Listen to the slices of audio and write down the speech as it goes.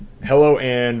Hello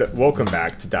and welcome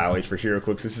back to Dial H for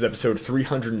HeroClix. This is episode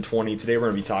 320. Today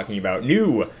we're going to be talking about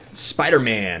new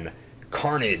Spider-Man,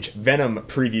 Carnage, Venom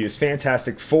previews,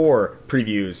 Fantastic Four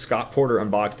previews. Scott Porter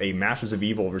unboxed a Masters of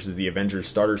Evil versus the Avengers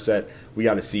starter set. We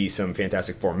got to see some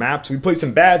Fantastic Four maps. We played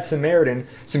some Bad Samaritan,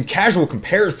 some casual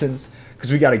comparisons, because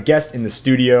we got a guest in the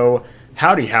studio.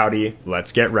 Howdy, howdy,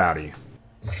 let's get rowdy.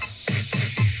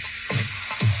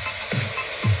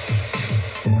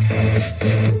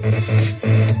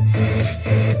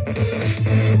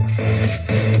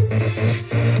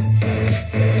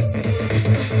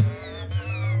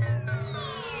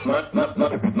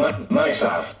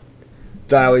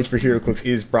 Dial H for HeroClix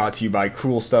is brought to you by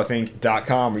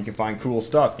CoolStuffInc.com, where you can find cool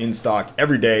stuff in stock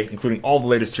every day, including all the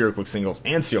latest HeroClix singles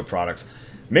and sealed products.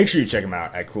 Make sure you check them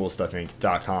out at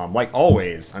CoolStuffInc.com. Like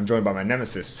always, I'm joined by my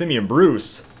nemesis, Simeon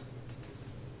Bruce.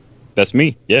 That's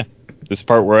me, yeah. This is the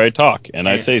part where I talk and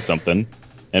I say something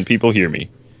and people hear me.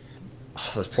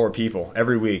 Oh, those poor people.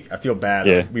 Every week, I feel bad.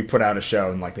 Yeah. We put out a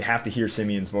show and they have to hear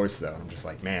Simeon's voice though. I'm just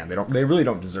like, man, they really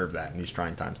don't deserve that in these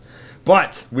trying times.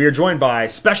 But we are joined by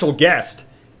special guest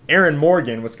Aaron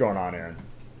Morgan. What's going on, Aaron?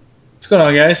 What's going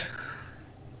on, guys?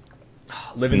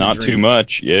 Living the dream. Not too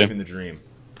much, yeah. Living the dream.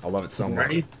 I love it so much.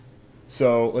 Right.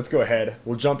 So let's go ahead.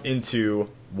 We'll jump into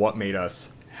what made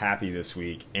us happy this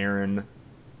week. Aaron,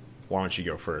 why don't you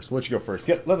go first? We'll let you go first.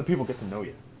 Let the people get to know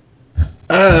you.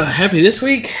 Happy this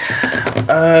week?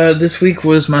 This week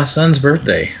was my son's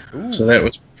birthday. Ooh. So that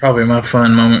was probably my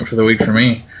fun moment for the week for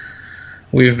me.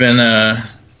 We've been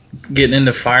getting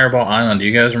into Fireball Island. Do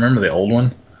you guys remember the old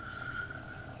one?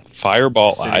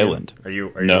 Fireball Simeon, Island. Are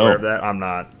you No. aware of that? I'm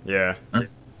not. Yeah.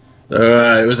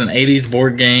 It was an 80s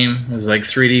board game. It was like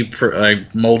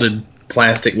 3D molded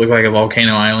plastic, looked like a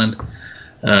volcano island.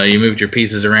 You moved your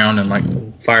pieces around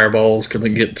and fireballs could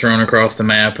get thrown across the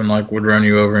map and would run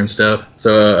you over and stuff.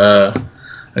 So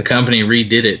a company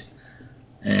redid it,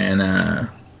 and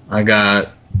I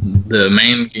got the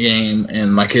main game,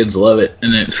 and my kids love it,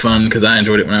 and it's fun because I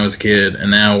enjoyed it when I was a kid,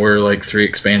 and now we're 3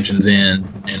 expansions in,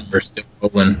 and we're still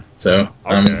rolling. So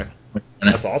Okay.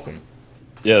 That's awesome.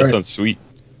 Yeah, that Right. sounds sweet.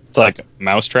 It's like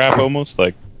Mousetrap almost,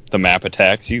 like the map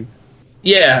attacks you.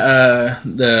 Yeah,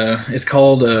 it's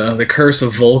called the Curse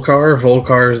of Volcar.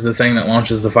 Volcar is the thing that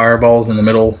launches the fireballs in the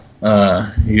middle.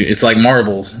 It's like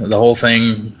marbles. The whole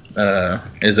thing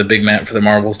is a big map for the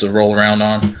marbles to roll around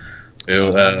on.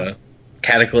 So,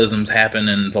 cataclysms happen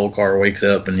and Volcar wakes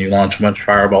up and you launch a bunch of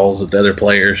fireballs at the other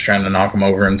players trying to knock them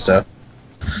over and stuff.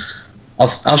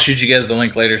 I'll shoot you guys the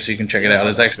link later so you can check it out.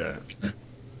 It's actually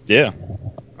Yeah.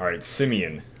 All right,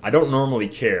 Simeon. I don't normally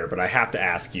care, but I have to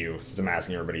ask you, since I'm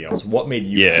asking everybody else, what made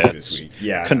you Yeah, happy this it's week?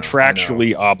 Yeah,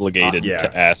 contractually obligated yeah.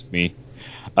 to ask me.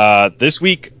 This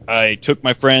week, I took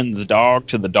my friend's dog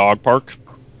to the dog park,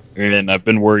 and I've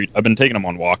been worried. I've been taking him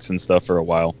on walks and stuff for a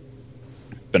while.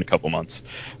 Been a couple months.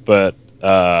 But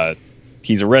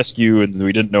he's a rescue, and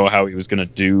we didn't know how he was going to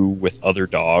do with other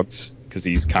dogs, because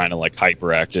he's kind of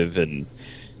hyperactive and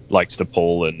likes to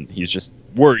pull, and he's just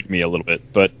worried me a little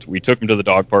bit. But we took him to the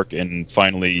dog park and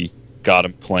finally got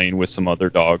him playing with some other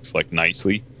dogs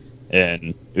nicely,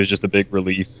 and it was just a big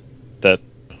relief that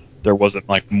there wasn't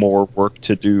more work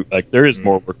to do. There is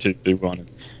more work to do on it,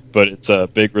 but it's a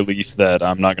big relief that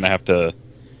I'm not going to have to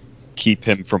keep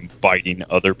him from biting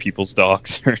other people's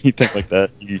dogs or anything like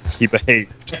that. He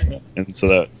behaved, and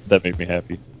so that made me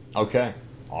happy. Okay,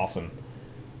 awesome.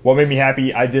 What made me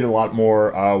happy, I did a lot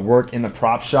more work in the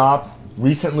prop shop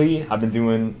recently. I've been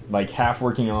doing half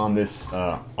working on this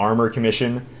armor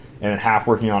commission and then half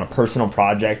working on a personal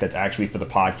project that's actually for the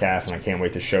podcast, and I can't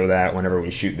wait to show that whenever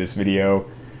we shoot this video.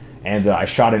 And I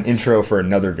shot an intro for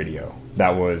another video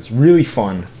that was really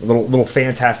fun, a little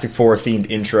Fantastic Four themed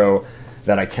intro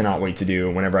that I cannot wait to do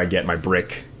whenever I get my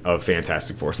brick of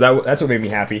Fantastic Four. So that's what made me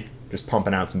happy, just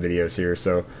pumping out some videos here.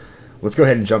 So let's go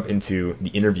ahead and jump into the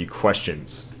interview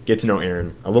questions. Get to know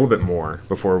Aaron a little bit more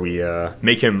before we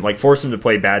make him, force him to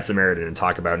play Bad Samaritan and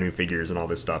talk about new figures and all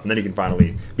this stuff. And then he can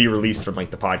finally be released from the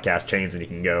podcast chains and he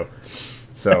can go.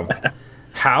 So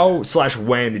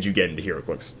how/when did you get into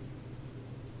HeroClix?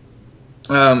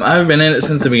 I've been in it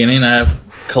since the beginning. I've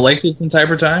collected since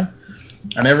Hyper Time.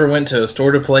 I never went to a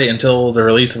store to play until the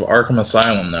release of Arkham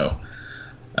Asylum, though.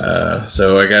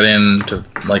 So I got into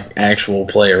actual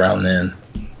play around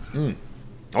then.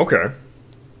 Okay.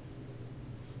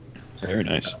 Very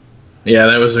nice. Yeah,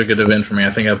 that was a good event for me.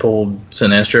 I think I pulled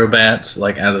Sinestro bats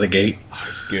out of the gate. Oh,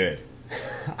 it's good.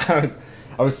 I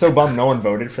was so bummed no one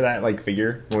voted for that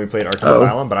figure when we played Arkham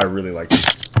Asylum, but I really liked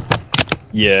it.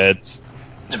 Yeah,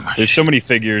 there's so many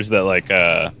figures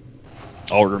that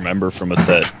I'll remember from a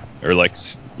set, or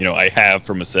I have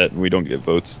from a set and we don't get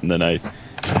votes, and then I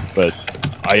but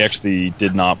I actually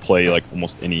did not play like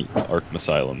almost any Arkham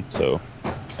Asylum, so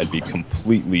I'd be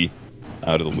completely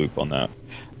out of the loop on that.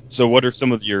 So what are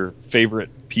some of your favorite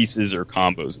pieces or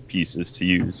combos of pieces to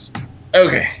use?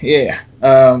 Okay, yeah.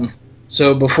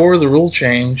 So before the rule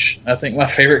change, I think my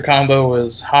favorite combo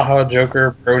was Haha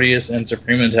Joker, Proteus, and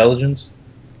Supreme Intelligence.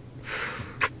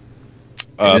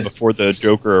 Before the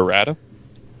Joker errata?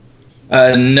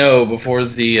 No, before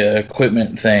the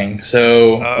equipment thing.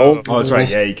 So old Oh, that's right.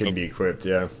 rules, Yeah, you can be equipped.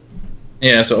 Yeah.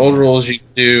 yeah. So old rules, you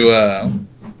do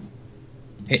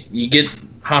you get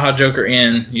Haha Joker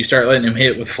in, you start letting him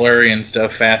hit with flurry and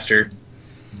stuff faster,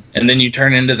 and then you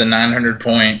turn into the 900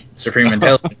 point Supreme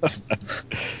Intelligence.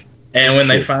 And when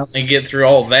they finally get through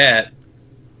all that,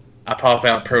 I pop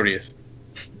out Proteus.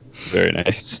 Very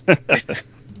nice.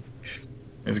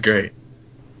 It's great.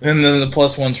 And then the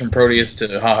plus ones from Proteus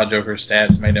to Haha Joker's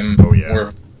stats made him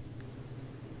work.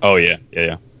 Oh, yeah.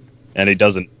 And he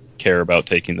doesn't care about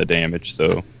taking the damage,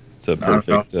 so it's a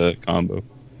perfect combo.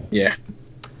 Yeah.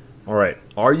 All right.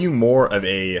 Are you more of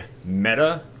a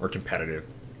meta or competitive,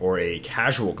 or a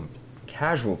casual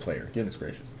player? Goodness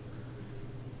gracious.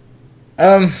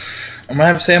 I'm gonna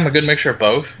have to say I'm a good mixture of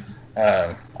both.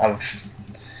 I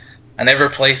never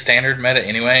play standard meta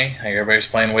anyway. Like everybody's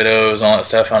playing Widows, all that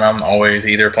stuff, and I'm always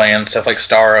either playing stuff like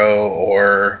Starro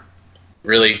or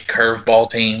really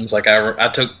curveball teams. Like I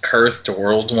took Kurth to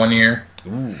Worlds one year.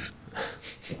 Ooh.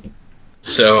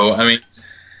 So I mean,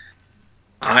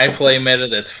 I play meta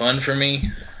that's fun for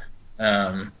me,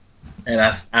 and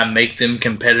I make them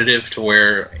competitive to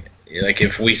where, like,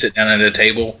 if we sit down at a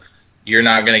table, you're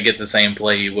not gonna get the same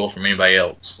play you will from anybody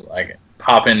else. Like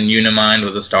popping Unimind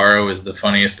with a Starro is the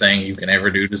funniest thing you can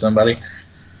ever do to somebody.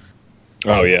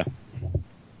 Oh, yeah.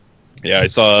 Yeah, I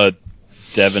saw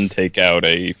Devin take out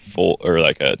a full, or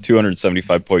like a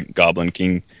 275 point Goblin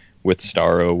King with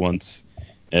Starro once,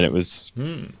 and it was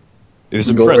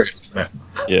impressive.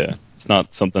 Yeah, it's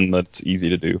not something that's easy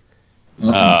to do.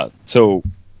 So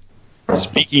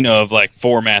speaking of like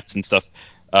formats and stuff,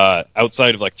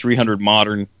 outside of like 300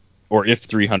 Modern, or if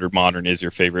 300 Modern is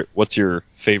your favorite, what's your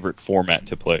favorite format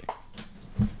to play?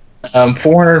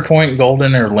 400 point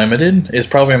Golden or Limited is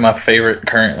probably my favorite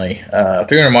currently.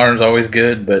 300 Modern is always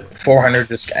good, but 400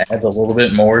 just adds a little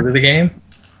bit more to the game,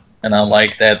 and I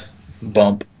like that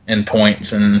bump in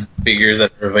points and figures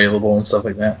that are available and stuff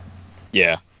like that.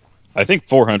 Yeah, I think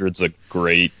 400's it's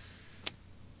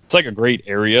like a great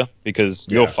area because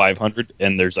you go 500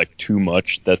 and there's like too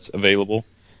much that's available.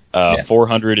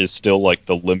 400 is still like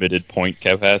the limited point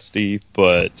capacity,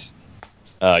 but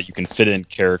you can fit in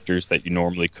characters that you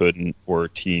normally couldn't, or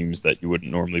teams that you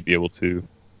wouldn't normally be able to.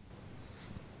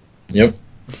 Yep.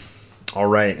 All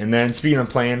right, and then speaking of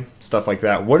playing stuff like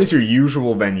that, what is your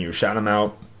usual venue? Shout them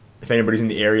out. If anybody's in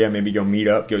the area, maybe go meet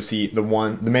up, go see the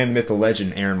man, the myth, the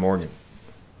legend, Aaron Morgan.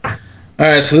 All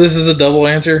right, so this is a double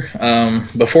answer.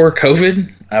 Before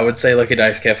COVID, I would say Lucky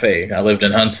Dice Cafe. I lived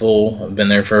in Huntsville. I've been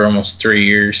there for almost 3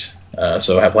 years.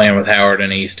 So playing with Howard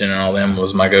and Easton and all them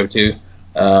was my go-to.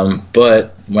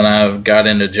 But when I got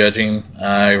into judging,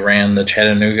 I ran the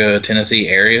Chattanooga, Tennessee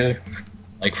area,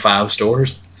 like 5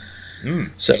 stores.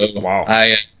 So wow.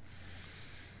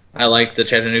 I like the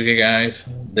Chattanooga guys.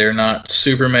 They're not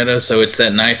super meta, so it's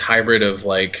that nice hybrid of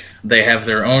like they have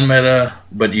their own meta,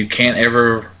 but you can't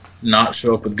ever not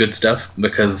show up with good stuff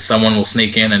because someone will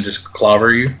sneak in and just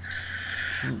clobber you.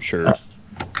 Sure.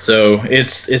 So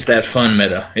it's that fun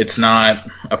meta. It's not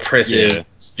oppressive. Yeah.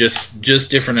 It's just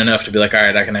different enough to be like, all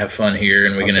right, I can have fun here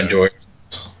and we can enjoy it.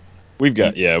 We've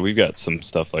got some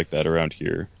stuff like that around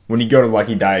here. When you go to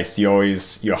Lucky Dice, you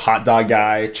a hot dog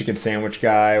guy, chicken sandwich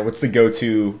guy. What's the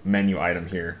go-to menu item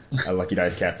here at Lucky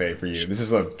Dice Cafe for you? This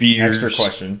is a extra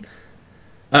question.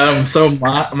 So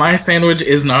my sandwich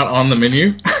is not on the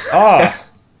menu. Ah.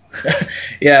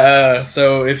 Yeah.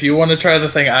 So if you want to try the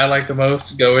thing I like the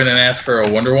most, go in and ask for a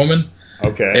Wonder Woman.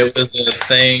 Okay. It was a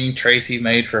thing Tracy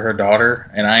made for her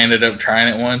daughter, and I ended up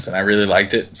trying it once, and I really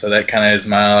liked it. So that kind of is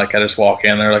my, like, I just walk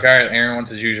in, they're like, all right, Aaron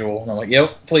wants as usual. And I'm like,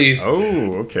 yep, please.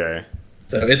 Oh, okay.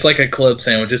 So it's like a club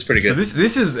sandwich. It's pretty good. So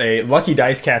this is a Lucky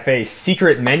Dice Cafe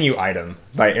secret menu item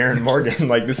by Aaron Morgan.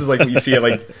 Like, this is like what you see at,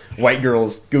 like, white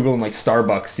girls Googling, like,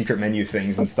 Starbucks secret menu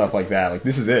things and stuff like that. Like,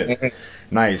 this is it.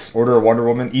 Nice. Order a Wonder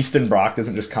Woman. Easton Brock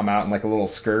doesn't just come out in, like, a little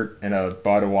skirt and a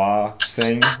boudoir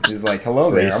thing. He's like,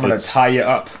 hello there. I'm going to tie you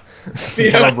up.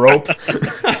 A rope.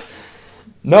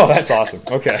 No, that's awesome.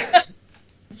 Okay.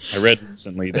 I read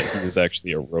recently that he was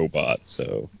actually a robot,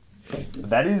 so.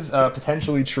 That is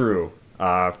potentially true.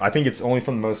 I think it's only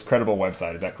from the most credible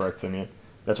website. Is that correct, Simeon?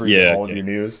 That's where you get all of your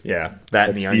news? Yeah. That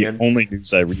and The Onion? That's the only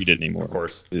news I read anymore. Of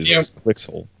course. Is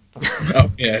Clixhole.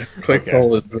 Oh yeah, Okay.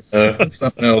 Quixhole is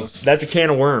something else. That's a can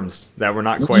of worms that we're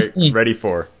not quite Mm-mm. ready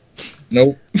for.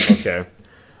 Nope. Okay.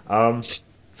 Um,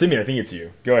 Simeon, I think it's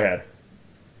you. Go ahead.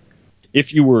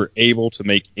 If you were able to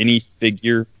make any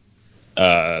figure,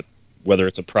 uh, whether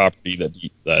it's a property that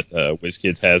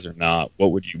WizKids has or not,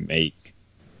 what would you make?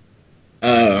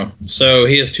 So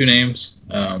he has two names.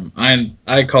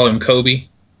 I call him Kobe.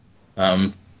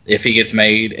 If he gets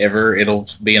made ever, it'll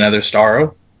be another Starro.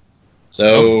 Okay.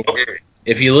 So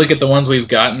if you look at the ones we've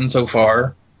gotten so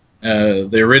far,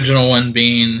 the original one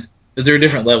being, because there are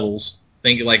different levels.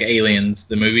 Think like Aliens,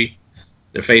 the movie,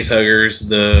 the face huggers,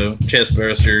 the chest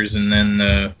bursters, and then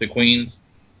the queens.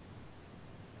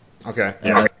 Okay.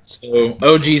 Yeah. So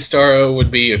OG Starro would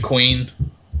be a queen,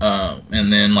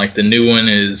 and then like the new one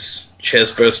is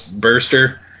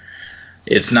burster.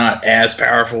 It's not as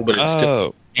powerful, but it's still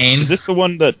Oh, pain. is this the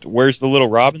one that wears the little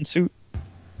Robin suit?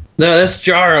 No, that's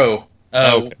Jaro.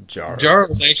 Oh, okay. Jar.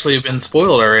 Jaro's actually been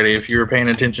spoiled already if you were paying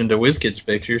attention to WizKids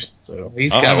pictures. So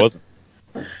he's Oh, I coming. wasn't.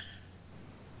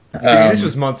 Simeon, this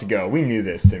was Um, months ago. We knew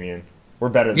this, Simeon. We're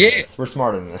better than yeah. this. We're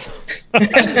smarter than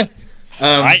this.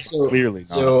 I So clearly not.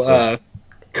 so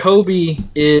Kobe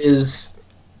is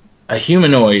a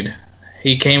humanoid.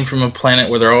 He came from a planet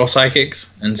where they're all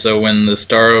psychics, and so when the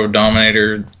Starro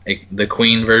Dominator, the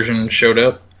Queen version, showed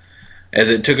up, as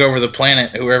it took over the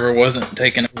planet, whoever wasn't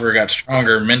taken over got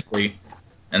stronger mentally.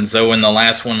 And so when the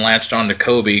last one latched onto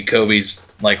Kobe, Kobe's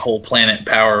like whole planet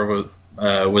power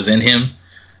was in him,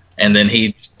 and then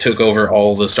he took over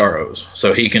all the Starros.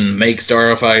 So he can make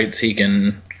Starro fights, he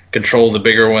can control the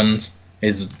bigger ones.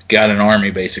 He's got an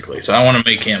army basically. So I want to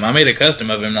make him. I made a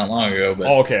custom of him not long ago, but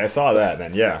Oh, okay. I saw that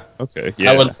then. Yeah. Okay, I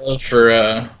yeah. would love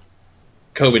for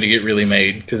Kobe to get really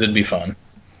made because it'd be fun.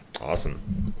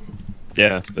 Awesome.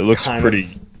 Yeah, it looks Kind pretty.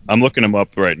 I'm looking him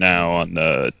up right now on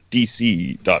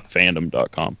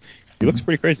dc.fandom.com. He looks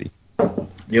pretty crazy.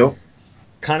 Yep.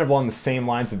 Kind of on the same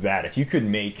lines of that. If you could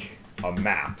make a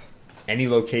map, any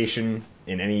location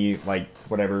in any like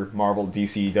whatever Marvel,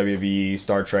 DC, WWE,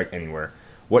 Star Trek, anywhere,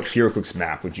 what HeroClix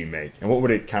map would you make, and what would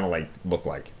it kind of like look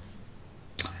like?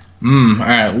 All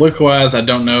right. Look wise, I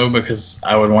don't know because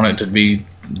I would want it to be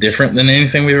different than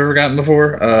anything we've ever gotten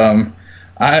before.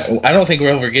 I don't think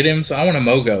we'll ever get him, so I want a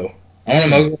Mogo. I want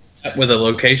a Mm. Mogo with a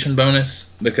location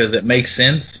bonus because it makes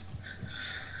sense.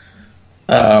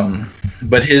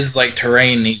 But his like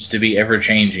terrain needs to be ever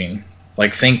changing.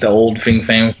 Like think the old Fing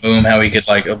Fang Foom, how he could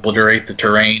like obliterate the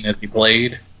terrain as he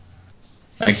played.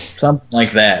 Like something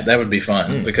like that. That would be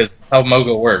fun Mm. because how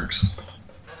Mogo works.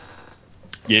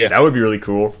 Yeah. That would be really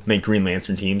cool. Make Green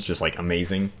Lantern teams just like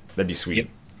amazing. That'd be Yep. sweet.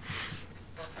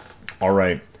 All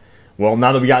right. Well,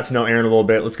 now that we got to know Aaron a little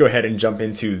bit, let's go ahead and jump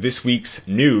into this week's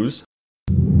news.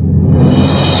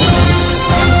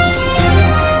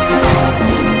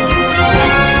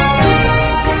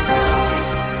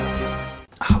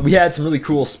 We had some really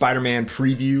cool Spider-Man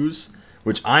previews,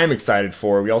 which I am excited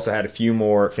for. We also had a few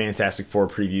more Fantastic Four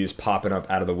previews popping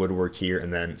up out of the woodwork here,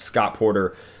 and then Scott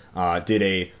Porter did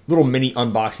a little mini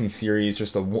unboxing series,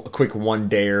 just a quick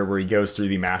one-dayer where he goes through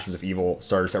the Masters of Evil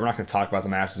starter set. We're not going to talk about the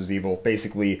Masters of Evil.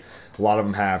 Basically, a lot of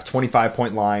them have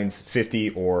 25-point lines, 50,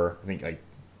 or I think like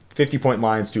 50-point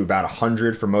lines to about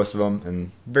 100 for most of them,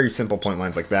 and very simple point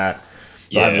lines like that.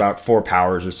 They'll have Yeah. about 4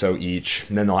 powers or so each,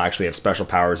 and then they'll actually have special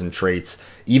powers and traits.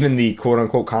 Even the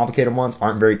quote-unquote complicated ones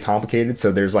aren't very complicated,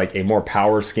 so there's like a more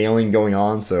power scaling going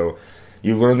on. So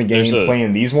you learn the There's game a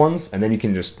playing these ones, and then you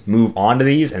can just move on to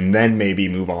these, and then maybe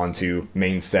move on to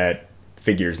main set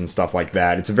figures and stuff like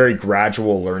that. It's a very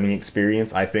gradual learning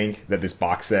experience, I think, that this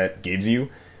box set gives you,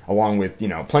 along with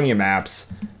plenty of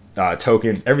maps,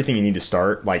 tokens, everything you need to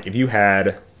start. Like if you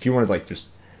wanted like just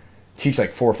teach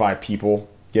like 4 or 5 people,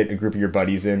 get a group of your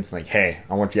buddies in, like, hey,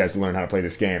 I want you guys to learn how to play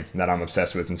this game that I'm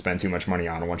obsessed with and spend too much money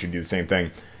on. I want you to do the same thing.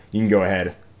 You can go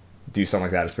ahead, do something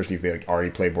like that, especially if they like already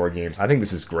play board games. I think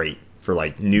this is great for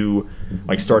like new,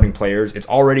 like starting players. It's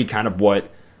already kind of what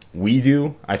we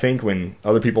do. I think when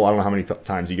other people, I don't know how many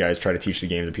times you guys try to teach the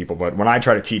game to people, but when I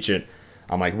try to teach it,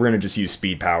 I'm like, we're gonna just use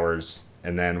speed powers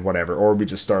and then whatever, or we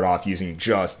just start off using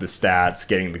just the stats,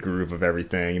 getting the groove of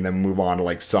everything, and then move on to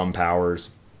like some powers.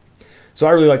 So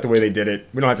I really like the way they did it.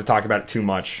 We don't have to talk about it too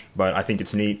much, but I think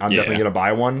it's neat. I'm definitely Yeah. going to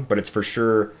buy one, but it's for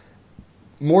sure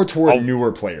more toward I'll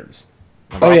newer players.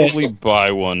 Oh yeah. probably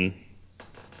buy one.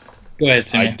 Go ahead,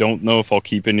 I Timmy. don't know if I'll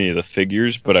keep any of the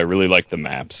figures, but I really like the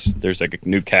maps. There's like a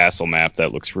new castle map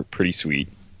that looks pretty sweet.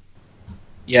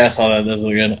 Yeah, I saw that. Those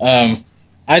look good.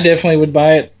 I definitely would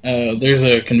buy it. There's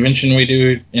a convention we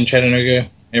do in Chattanooga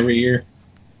every year,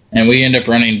 and we end up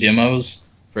running demos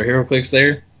for HeroClix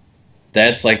there.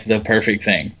 That's like the perfect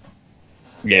thing.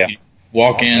 Yeah.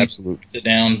 walk Awesome. in, Absolutely. sit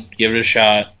down, give it a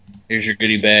shot. Here's your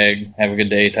goodie bag. Have a good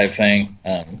day, type thing.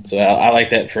 So I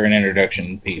like that for an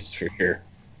introduction piece for sure.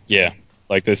 Yeah,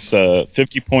 like this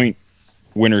 50-point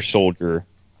Winter Soldier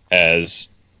has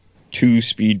 2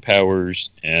 speed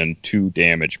powers and 2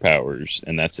 damage powers,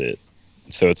 and that's it.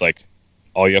 So it's like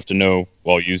all you have to know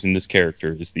while using this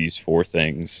character is these 4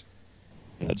 things.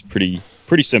 And that's pretty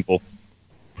simple,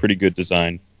 pretty good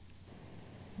design.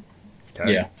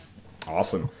 Okay. Yeah.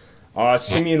 Awesome.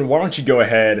 Simeon, why don't you go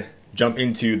ahead, jump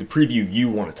into the preview you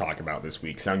want to talk about this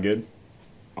week? Sound good?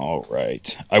 All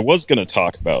right. I was gonna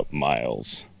talk about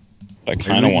Miles. I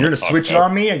kind You're of want gonna to talk switch it about.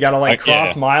 on me? I gotta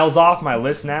cross Yeah. Miles off my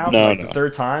list now for No, the no.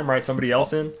 third time, write somebody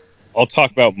else in. I'll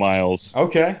talk about Miles,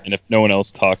 Okay. and if no one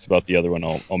else talks about the other one,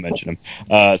 I'll mention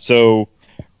him. So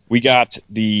we got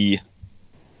the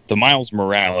Miles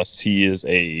Morales. He is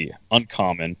a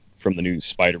uncommon from the new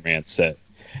Spider-Man set.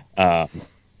 Um,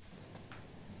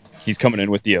 he's coming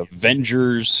in with the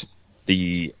Avengers,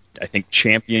 I think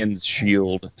Champions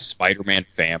Shield, Spider-Man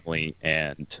family,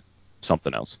 and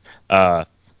something else.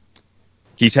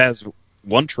 He has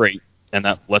one trait, and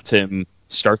that lets him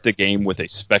start the game with a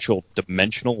special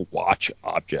dimensional watch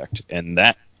object, and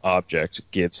that object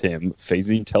gives him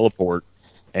phasing teleport.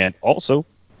 And also,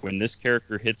 when this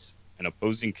character hits an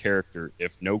opposing character,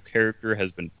 if no character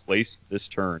has been placed this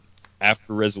turn,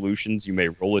 after resolutions, you may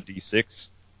roll a d6.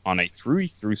 On a 3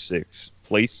 through 6,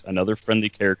 place another friendly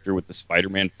character with the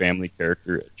Spider-Man family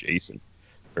character adjacent,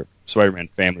 or Spider-Man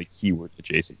family keyword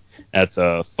adjacent. That's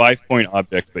a 5-point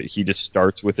object, but he just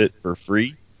starts with it for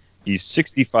free. He's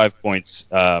 65 points.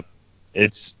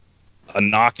 It's a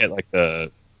knock at like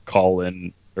the call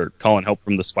in help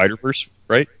from the Spider-Verse,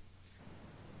 right?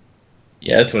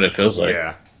 Yeah, that's what it feels like.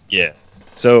 Yeah. Yeah.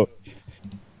 So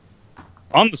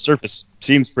on the surface,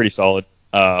 seems pretty solid.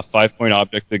 5-point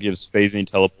object that gives phasing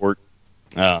teleport.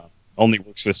 Only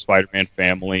works with Spider-Man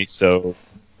family, so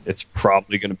it's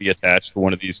probably going to be attached to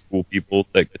one of these cool people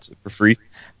that gets it for free.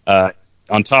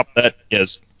 On top of that, he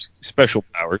has 2 special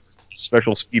powers. His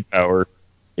special speed power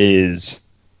is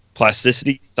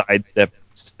plasticity, sidestep,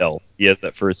 and stealth. He has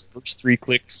that for his first 3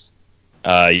 clicks.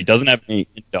 He doesn't have any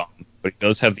indom, but he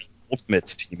does have the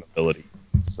ultimates team ability.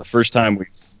 It's the first time we've.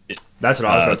 That's what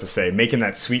I was about to say. Making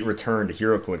that sweet return to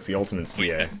HeroClix, the Ultimates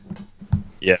team.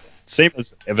 Yeah. Same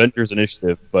as Avengers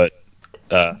Initiative, but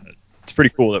it's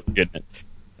pretty cool that we're getting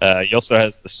it. He also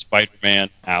has the Spider-Man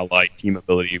ally team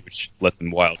ability, which lets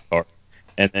him wild card.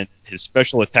 And then his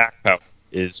special attack power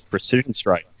is Precision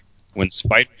Strike. When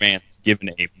Spider-Man is given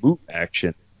a move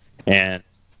action, and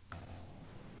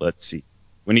let's see,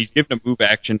 when he's given a move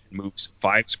action and moves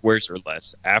 5 squares or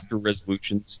less after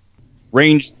resolutions,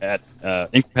 ranged at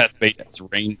incapacitate as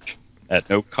range at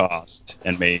no cost,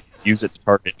 and may use it to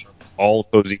target all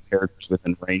opposing characters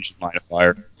within range and line of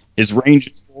fire. His range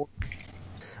is 4.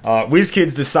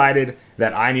 WizKids decided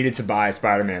that I needed to buy a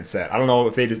Spider-Man set. I don't know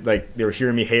if they they were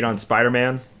hearing me hate on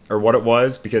Spider-Man or what it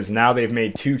was, because now they've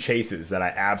made 2 chases that I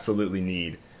absolutely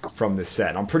need from this set.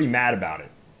 And I'm pretty mad about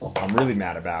it. I'm really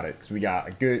mad about it because we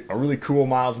got a really cool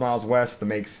Miles West that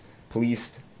makes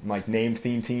police named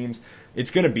theme teams.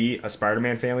 It's gonna be a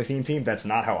Spider-Man family theme team. That's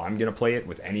not how I'm gonna play it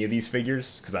with any of these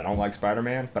figures because I don't like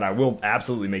Spider-Man. But I will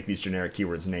absolutely make these generic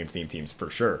keywords named theme teams for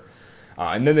sure.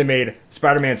 And then they made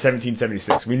Spider-Man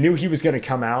 1776. We knew he was going to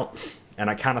come out, and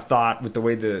I kind of thought with the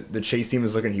way the chase team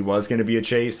was looking, he was going to be a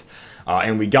chase.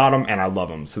 And we got him, and I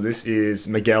love him. So this is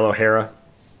Miguel O'Hara,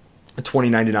 a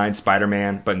 2099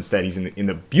 Spider-Man, but instead he's in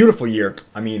the beautiful year.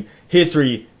 I mean,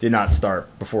 history did not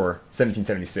start before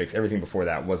 1776. Everything before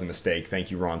that was a mistake. Thank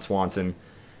you, Ron Swanson.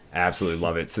 I absolutely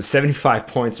love it. So 75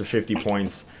 points or 50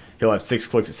 points. He'll have 6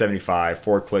 clicks at 75,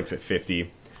 4 clicks at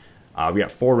 50. We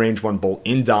got 4 range, 1 bolt,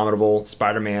 Indomitable,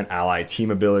 Spider-Man ally team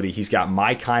ability. He's got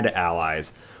my kind of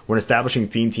allies. When establishing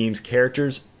theme teams,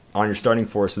 characters on your starting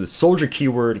force with a soldier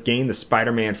keyword gain the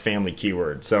Spider-Man family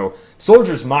keyword. So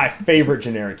soldier's my favorite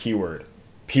generic keyword.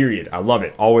 Period. I love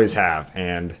it. Always have.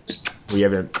 And we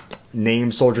have a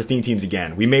named soldier theme teams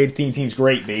again. We made theme teams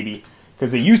great, baby.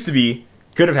 Because they used to be,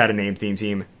 could have had a named theme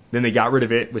team. Then they got rid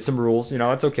of it with some rules. You know,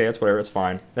 that's okay. That's whatever. It's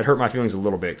fine. That hurt my feelings a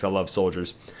little bit because I love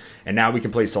soldiers. And now we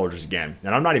can play soldiers again.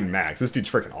 And I'm not even mad. This dude's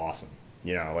freaking awesome.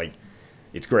 You know,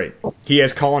 it's great. He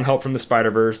has call and help from the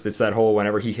Spider-Verse. It's that whole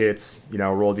whenever he hits,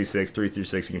 roll d6, 3 through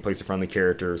 6, you can place a friendly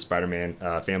character, Spider-Man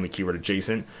family keyword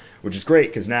adjacent, which is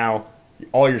great because now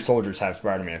all your soldiers have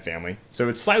Spider-Man family. So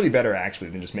it's slightly better,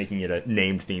 actually, than just making it a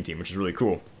named theme team, which is really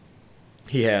cool.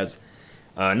 He has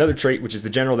another trait, which is the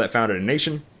general that founded a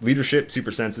nation, leadership,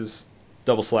 super senses,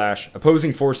 double slash,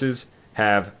 opposing forces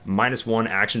have -1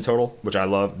 action total, which I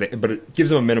love, but it gives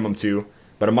them a minimum 2.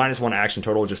 but a -1 action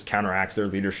total just counteracts their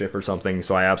leadership or something,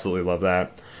 so I absolutely love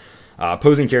that.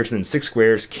 Opposing characters in 6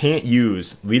 squares can't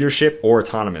use leadership or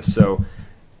autonomous, so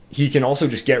he can also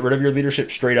just get rid of your leadership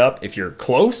straight up if you're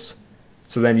close.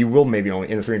 So then you will maybe only,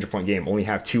 in a 300-point game, only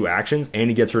have 2 actions, and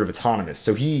he gets rid of autonomous.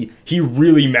 So he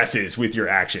really messes with your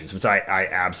actions, which I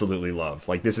absolutely love.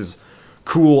 Like, this is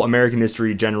cool American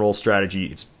history general strategy.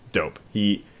 It's dope.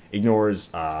 He ignores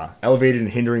elevated and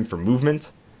hindering for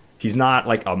movement. He's not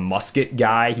like a musket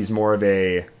guy. He's more of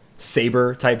a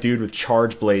saber type dude with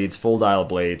charge blades, full dial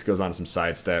blades, goes on some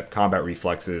sidestep, combat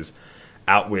reflexes,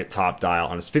 outwit, top dial.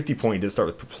 On his 50 point, he does start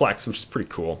with perplex, which is pretty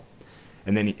cool.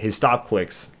 And then his stop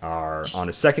clicks are on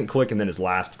his second click and then his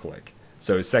last click.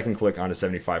 So his second click on his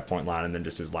 75-point line, and then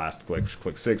just his last click, which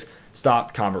click 6.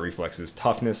 Stop, combat reflexes,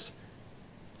 toughness.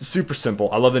 Super simple.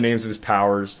 I love the names of his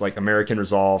powers, like American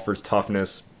Resolve for his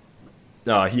toughness.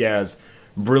 He has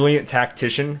Brilliant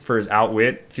Tactician for his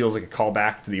outwit. Feels like a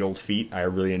callback to the old feat. I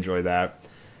really enjoy that.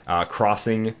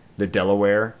 Crossing the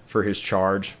Delaware for his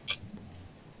charge.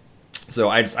 So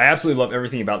I absolutely love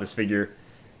everything about this figure.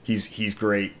 He's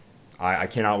great. I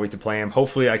cannot wait to play him.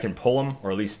 Hopefully I can pull him,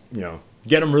 or at least,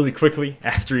 get him really quickly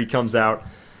after he comes out.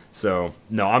 So,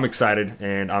 no, I'm excited,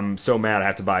 and I'm so mad I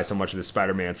have to buy so much of this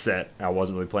Spider-Man set. I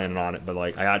wasn't really planning on it, but,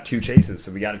 I got 2 chases,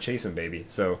 so we got to chase him, baby.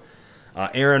 So,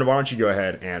 Aaron, why don't you go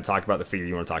ahead and talk about the figure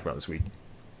you want to talk about this week?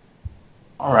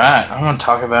 All right, I'm going to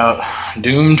talk about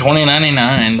Doom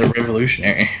 2099, the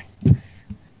Revolutionary.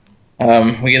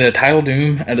 We get a title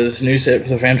Doom out of this new set for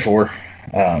the Fan 4.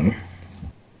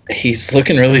 He's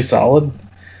looking really solid.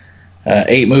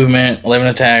 8 movement, 11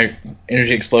 attack,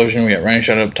 energy explosion. We got running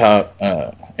shot up top,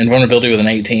 invulnerability with an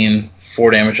 18,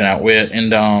 4 damage and outwit,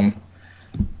 and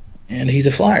and he's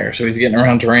a flyer, so he's getting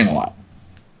around terrain a lot.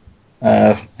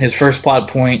 His first plot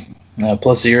point,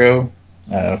 +0,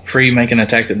 free, make an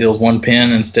attack that deals 1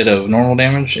 pin instead of normal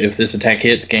damage. If this attack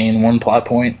hits, gain 1 plot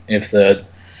point. If the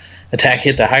attack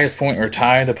hit the highest point or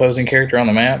tied opposing character on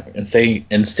the map,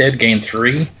 instead gain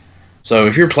 3. So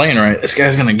if you're playing right, this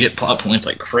guy's going to get plot points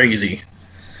like crazy.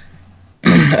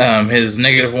 His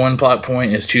 -1 plot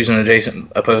point is choose an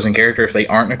adjacent opposing character. If they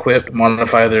aren't equipped,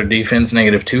 modify their defense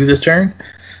 -2 this turn.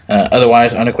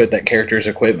 Otherwise, unequip that character's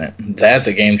equipment. That's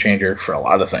a game changer for a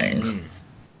lot of things.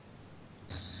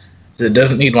 It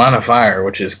doesn't need line of fire,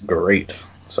 which is great.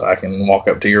 So I can walk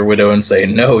up to your widow and say,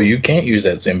 no, you can't use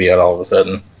that symbiote all of a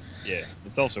sudden. Yeah,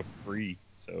 it's also free,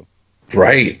 so.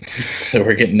 Right. So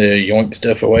we're getting to yoink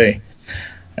stuff away.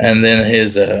 And then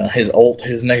his ult,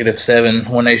 his -7,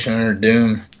 One Nation Under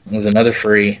Doom, was another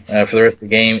free. For the rest of the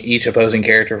game, each opposing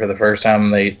character for the first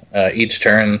time each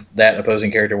turn, that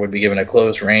opposing character would be given a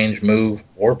close range, move,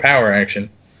 or power action.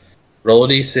 Roll a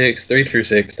d6, 3 through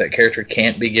 6. That character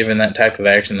can't be given that type of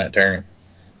action that turn.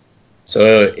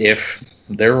 So if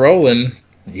they're rolling,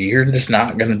 you're just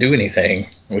not going to do anything,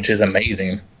 which is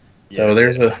amazing. Yeah. So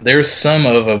there's some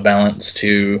of a balance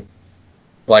to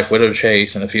Black Widow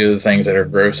Chase and a few of the things that are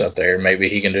gross up there. Maybe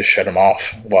he can just shut them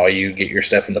off while you get your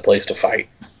stuff into place to fight.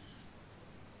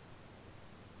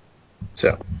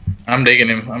 So, I'm digging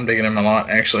him. I'm digging him a lot,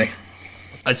 actually.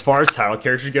 As far as title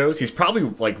character goes, he's probably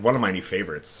one of my new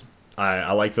favorites.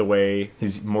 I like the way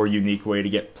his more unique way to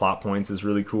get plot points is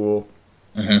really cool.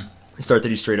 Mm-hmm. The start that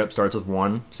he straight up starts with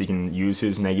 1, so he can use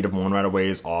his -1 right away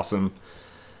is awesome.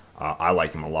 I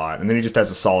like him a lot. And then he just has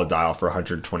a solid dial for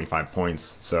 125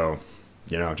 points. So,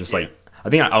 I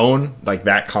think I own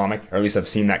that comic, or at least I've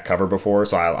seen that cover before,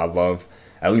 so I love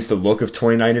at least the look of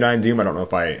 2099 Doom. I don't know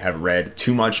if I have read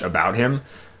too much about him,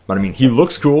 but I mean, he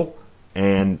looks cool.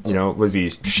 And, was he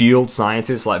shield,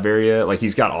 scientist, Latveria?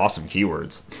 He's got awesome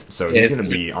keywords. So he's going to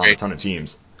be on a ton of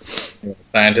teams.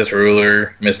 Scientist,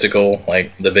 ruler, mystical,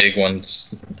 the big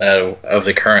ones of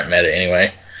the current meta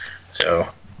anyway. So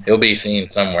he'll be seen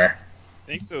somewhere.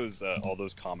 I think all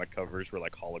those comic covers were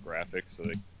holographic, so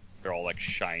they're all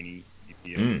shiny.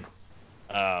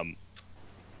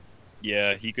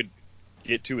 Yeah, he could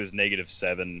get to his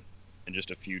 -7 in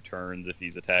just a few turns if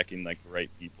he's attacking the right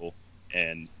people,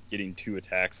 and getting 2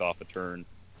 attacks off a turn,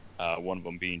 one of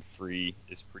them being free,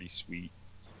 is pretty sweet.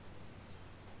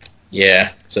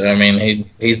 Yeah, so I mean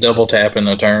he's double tapping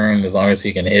the turn as long as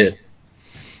he can hit.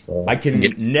 So, I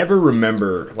can never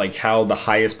remember how the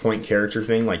highest point character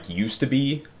thing used to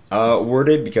be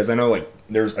worded, because I know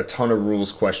there's a ton of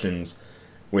rules questions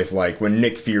with when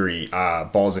Nick Fury,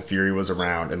 Balls of Fury was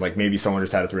around, and maybe someone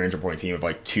just had a 300-point team of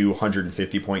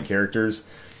 250-point characters.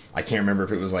 I can't remember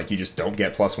if it was you just don't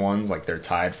get +1s, they're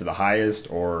tied for the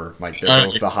highest, or they're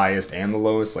both the highest and the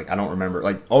lowest. I don't remember.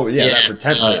 That for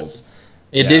tentpoles.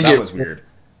 That was weird.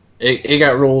 It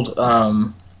got ruled.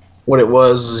 What it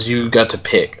was is you got to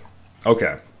pick.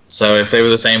 Okay. So if they were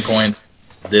the same points,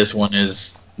 this one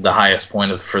is the highest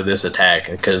point for this attack,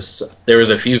 because there was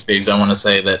a few figs I want to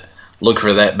say that looked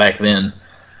for that back then.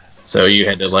 So you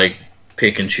had to like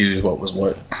pick and choose what was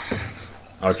what.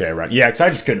 Okay, right. Yeah, because I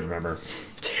just couldn't remember.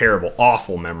 Terrible,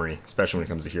 awful memory, especially when it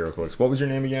comes to HeroClix. What was your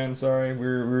name again? Sorry, we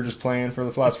were just playing for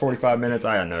the last 45 minutes.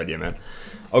 I had no idea, man.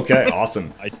 Okay,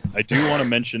 awesome. I do want to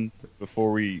mention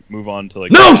before we move on to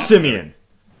like. No, Simeon.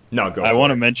 No, go. I want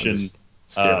to it. mention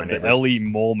the Ellie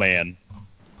Mole Man,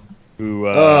 who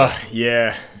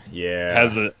yeah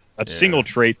has a single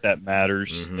trait that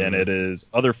matters, and it is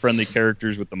other friendly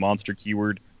characters with the monster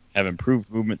keyword have improved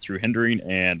movement through hindering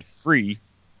and free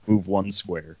move 1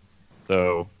 square.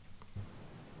 So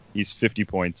he's 50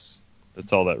 points.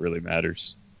 That's all that really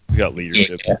matters. He's got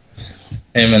leadership. Yeah.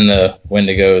 Him and the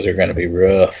Wendigos are going to be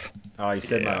rough. Oh, you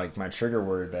said my trigger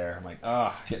word there. I'm like,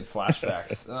 getting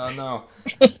flashbacks. Oh no.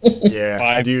 Yeah,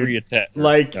 5 dude. free attack.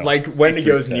 Like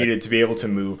Wendigos needed to be able to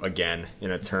move again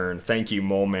in a turn. Thank you,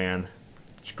 Mole Man.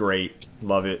 It's great.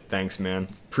 Love it. Thanks, man.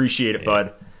 Appreciate it,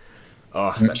 bud.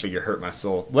 Oh, that figure hurt my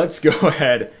soul. Let's go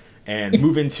ahead and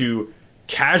move into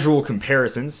casual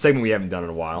comparisons, segment we haven't done in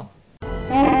a while.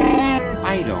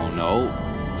 I don't know.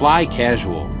 Fly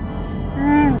casual.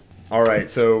 All right,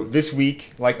 so this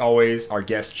week, like always, our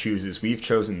guest chooses. We've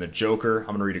chosen the Joker. I'm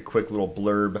going to read a quick little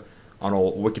blurb on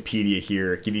old Wikipedia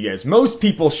here. Give you guys, most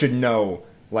people should know,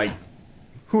 like,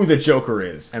 who the Joker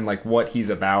is and, like, what he's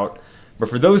about. But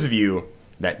for those of you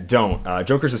that don't,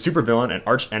 Joker's a supervillain and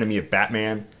arch enemy of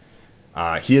Batman.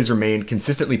 He has remained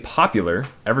consistently popular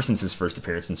ever since his first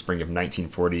appearance in spring of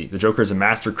 1940. The Joker is a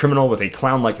master criminal with a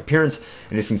clown-like appearance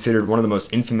and is considered one of the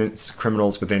most infamous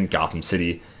criminals within Gotham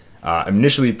City.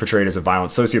 Initially portrayed as a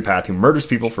violent sociopath who murders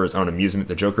people for his own amusement,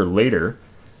 the Joker later,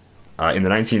 in the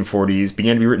 1940s,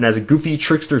 began to be written as a goofy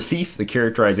trickster thief. The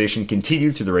characterization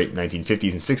continued through the late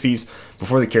 1950s and 60s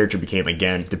before the character became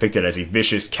again depicted as a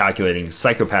vicious, calculating,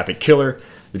 psychopathic killer.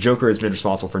 The Joker has been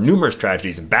responsible for numerous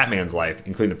tragedies in Batman's life,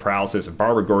 including the paralysis of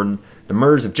Barbara Gordon, the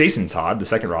murders of Jason Todd, the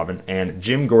second Robin, and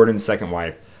Jim Gordon's second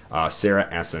wife, Sarah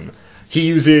Essen. He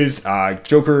uses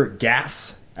Joker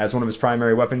gas as one of his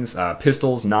primary weapons,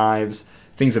 pistols, knives,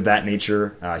 things of that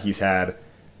nature. He's had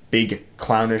big,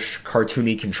 clownish,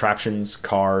 cartoony contraptions,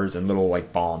 cars, and little,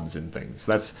 like, bombs and things.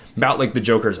 That's about, like, the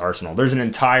Joker's arsenal. There's an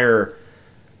entire,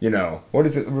 what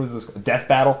is this? Death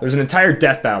battle? There's an entire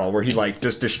death battle where he, like,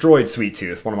 just destroyed Sweet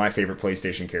Tooth, one of my favorite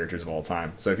PlayStation characters of all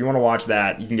time. So if you want to watch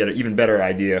that, you can get an even better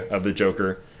idea of the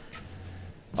Joker.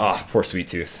 Oh, poor Sweet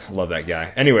Tooth. I love that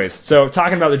guy. Anyways, so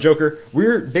talking about the Joker,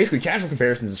 we're basically casual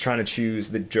comparisons is trying to choose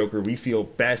the Joker we feel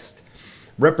best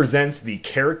represents the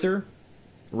character,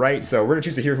 right? So we're going to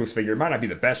choose a Heroes figure. It might not be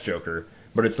the best Joker,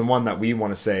 but it's the one that we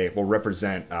want to say will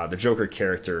represent the Joker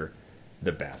character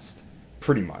the best,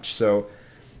 pretty much. So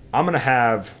I'm going to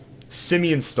have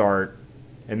Simeon start,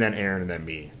 and then Aaron, and then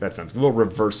me. That sounds good. A little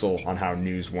reversal on how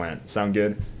news went. Sound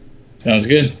good? Sounds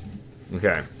good.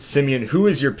 Okay. Simeon, who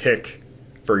is your pick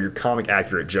for your comic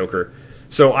accurate Joker?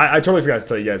 So I totally forgot to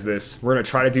tell you guys this. We're going to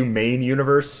try to do main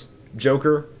universe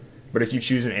Joker, but if you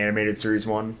choose an animated series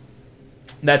one,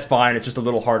 that's fine. It's just a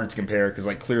little harder to compare because,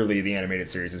 like, clearly the animated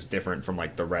series is different from,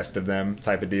 like, the rest of them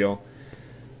type of deal.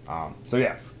 So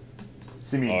yeah,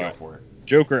 Simeon, go for it.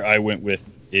 Joker I went with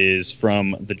is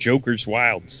from the Joker's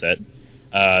Wild set.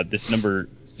 This number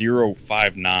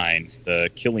 059, the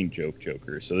Killing Joke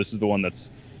Joker. So this is the one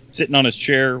that's sitting on his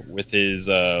chair with his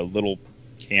little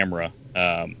camera.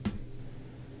 I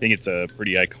think it's a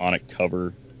pretty iconic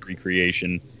cover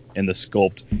recreation in the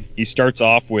sculpt. He starts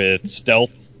off with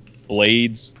stealth,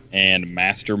 blades, and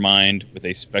mastermind with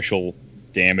a special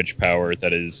damage power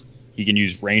that is he can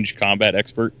use ranged combat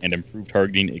expert and improved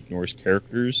targeting ignores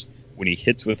characters. When he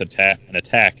hits with an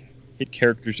attack, hit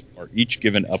characters are each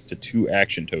given up to 2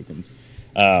 action tokens.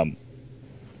 I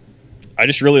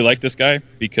just really like this guy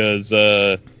because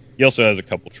he also has a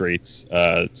couple traits.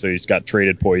 So he's got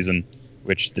traded poison,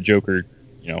 which the Joker,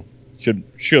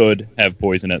 should have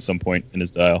poison at some point in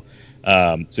his dial.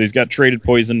 So he's got traded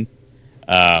poison,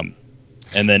 and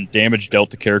then damage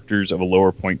dealt to characters of a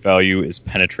lower point value is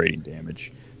penetrating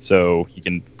damage. So he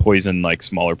can poison like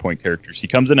smaller point characters. He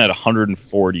comes in at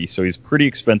 140, so he's pretty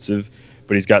expensive,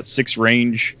 but he's got 6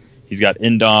 range. He's got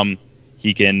Indom.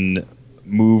 He can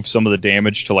move some of the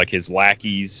damage to like his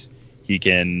lackeys. He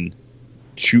can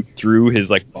shoot through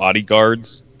his like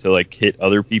bodyguards to like hit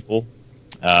other people.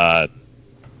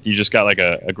 He just got like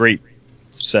a great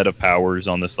set of powers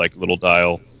on this like little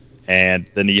dial, and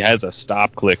then he has a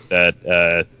stop click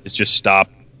that is just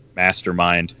stop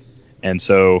mastermind, and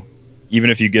so even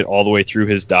if you get all the way through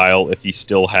his dial, if he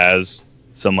still has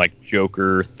some like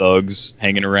Joker thugs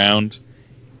hanging around,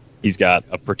 he's got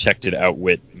a protected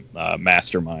outwit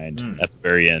mastermind at the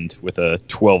very end with a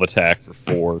 12 attack for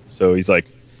 4. So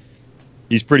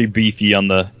he's pretty beefy on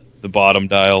the bottom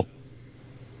dial.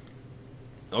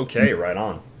 Okay, right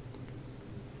on.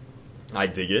 I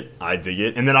dig it.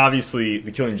 And then obviously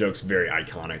the Killing Joke's very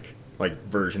iconic, like,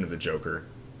 version of the Joker.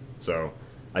 So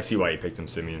I see why you picked him,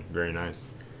 Simeon. Very nice.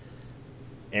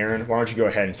 Aaron, why don't you go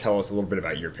ahead and tell us a little bit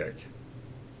about your pick?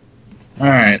 All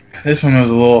right, this one was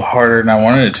a little harder than I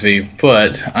wanted it to be,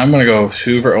 but I'm going to go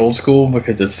super old school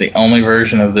because it's the only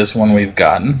version of this one we've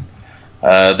gotten.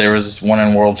 There was one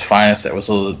in World's Finest that was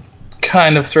a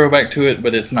kind of throwback to it,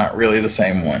 but it's not really the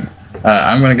same one.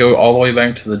 I'm going to go all the way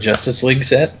back to the Justice League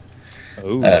set.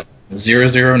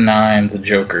 009, the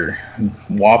Joker.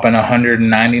 Whopping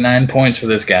 199 points for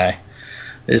this guy.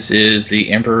 This is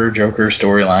the Emperor Joker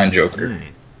storyline Joker.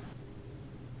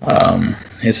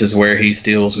 This is where he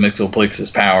steals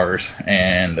Mxyzptlk's powers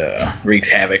and wreaks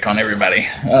havoc on everybody.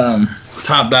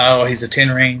 Top dial, he's a 10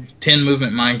 range, 10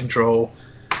 movement mind control.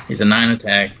 He's a 9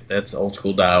 attack. That's old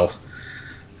school dials.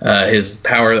 His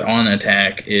power on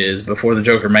attack is before the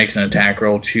Joker makes an attack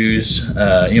roll,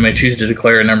 you may choose to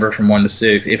declare a number from 1 to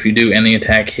 6. If you do, any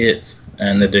attack hits,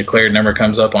 and the declared number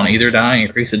comes up on either die,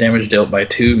 increase the damage dealt by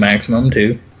 2, maximum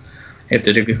 2. If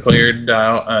the declared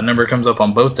number comes up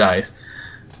on both dice,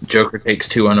 Joker takes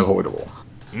 2 unavoidable.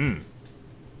 And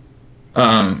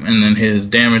then his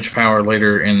damage power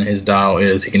later in his dial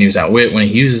is he can use Outwit. When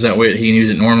he uses Outwit, he can use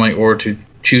it normally or to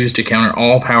choose to counter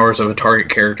all powers of a target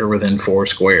character within 4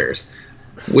 squares.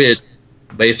 Wit,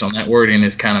 based on that wording,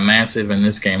 is kind of massive in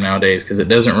this game nowadays because it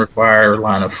doesn't require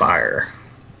line of fire.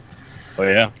 Oh,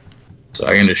 yeah. So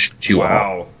I can just shoot you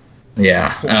off.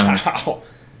 Yeah. Wow.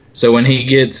 So when he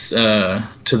gets to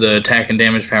the attack and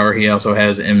damage power, he also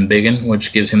has Embiggen,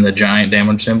 which gives him the giant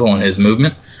damage symbol on his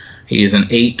movement. He is an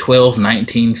 8, 12,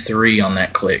 19, 3 on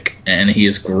that click, and he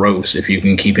is gross if you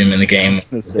can keep him in the game.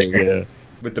 Yeah.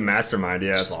 With the mastermind,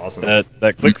 yeah, that's awesome.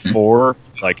 That click 4,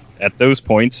 like, at those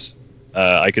points,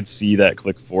 I could see that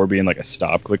click 4 being like a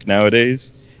stop click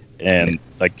nowadays, and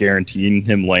like guaranteeing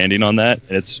him landing on that.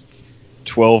 And it's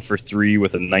 12 for 3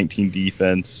 with a 19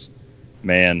 defense.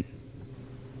 Man,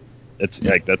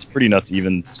 that's pretty nuts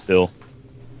even still.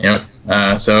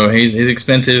 Yep. So he's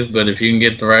expensive, but if you can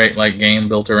get the right game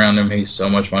built around him, he's so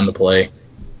much fun to play.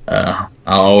 I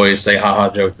always say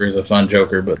Haha Joker is a fun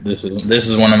Joker, but this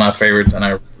is one of my favorites, and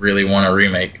I really want a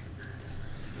remake.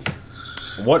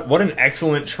 What an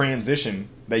excellent transition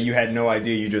that you had no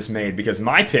idea you just made, because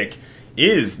my pick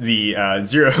is the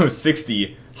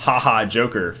 060 Haha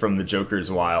Joker from the Joker's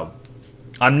Wild.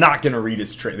 I'm not going to read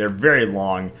his trait. They're very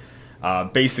long.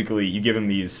 Basically, you give him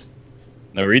these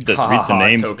read the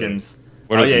names tokens.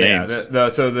 What are the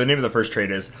names? So the name of the first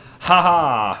trait is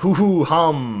ha hoo hoo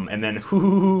hum, and then hoo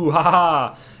hoo hoo ha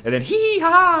ha, and then hee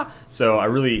ha. So I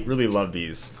really love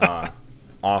these.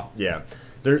 Yeah,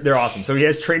 they're awesome. So he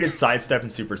has traded sidestep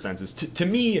and super senses. To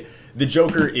me, the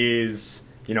Joker is,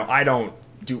 I don't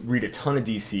read a ton of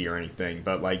DC or anything,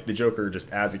 but like the Joker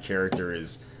just as a character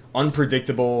is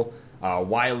unpredictable,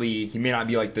 wily. He may not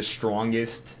be like the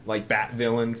strongest like Bat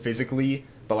villain physically,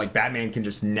 but like Batman can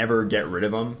just never get rid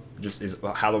of him. Just is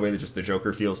how the way that just the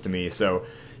Joker feels to me. So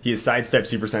he has sidestep,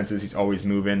 super senses. He's always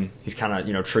moving. He's kind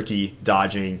of tricky,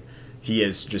 dodging. He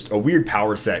is just a weird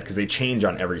power set because they change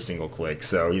on every single click.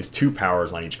 So he has 2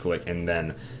 powers on each click, and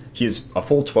then he has a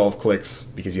full 12 clicks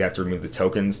because you have to remove the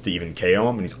tokens to even KO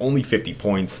him, and he's only 50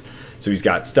 points. So he's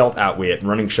got Stealth, Outwit,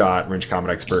 Running Shot, Range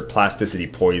Combat Expert, Plasticity,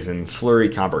 Poison, Flurry,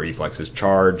 Combat Reflexes,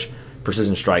 Charge,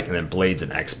 Precision Strike, and then Blades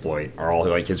and Exploit are all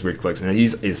like his weird clicks. And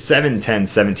he's 7, 10,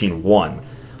 17, 1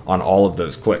 on all of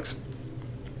those clicks.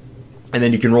 And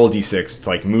then you can roll D6 to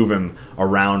like move him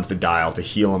around the dial to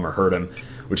heal him or hurt him,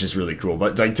 which is really cool.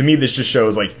 But like to me, this just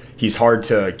shows like he's hard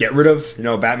to get rid of.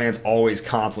 Batman's always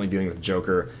constantly dealing with the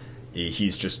Joker.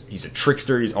 He's a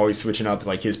trickster. He's always switching up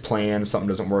like his plan. If something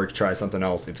doesn't work, try something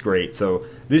else. It's great. So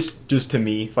this just to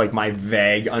me, like my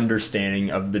vague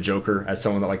understanding of the Joker as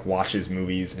someone that like watches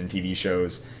movies and TV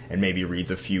shows and maybe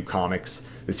reads a few comics,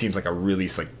 this seems like a really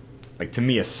like to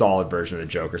me a solid version of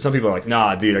the Joker. Some people are like,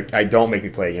 nah, dude, I don't make me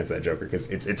play against that Joker because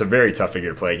it's a very tough figure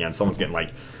to play against. Someone's getting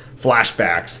like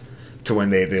flashbacks to when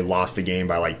they lost a game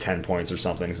by like 10 points or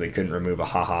something because they couldn't remove a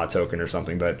haha token or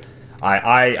something. But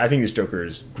I think this Joker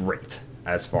is great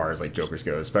as far as like Jokers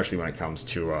go, especially when it comes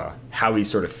to how he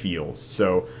sort of feels.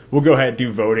 So we'll go ahead and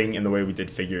do voting in the way we did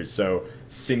figures. So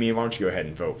Simeon, why don't you go ahead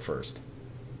and vote first?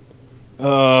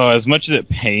 As much as it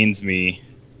pains me,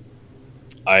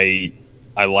 I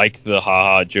like the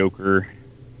haha Joker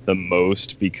the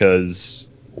most because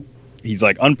he's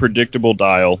like unpredictable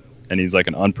dial and he's like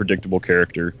an unpredictable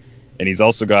character, and he's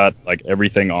also got like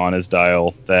everything on his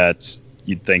dial that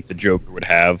you'd think the Joker would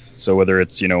have. So whether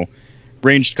it's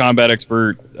ranged combat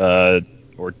expert,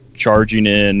 or charging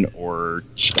in, or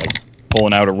like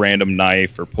pulling out a random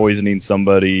knife, or poisoning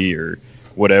somebody, or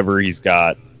whatever he's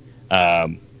got.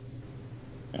 And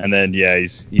then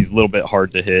he's a little bit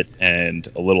hard to hit and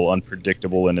a little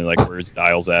unpredictable in like where his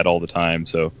dial's at all the time.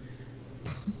 So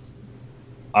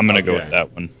I'm gonna go with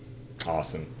that one.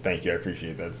 Awesome, thank you, I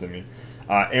appreciate that, Simeon.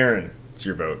 Aaron, it's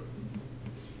your vote.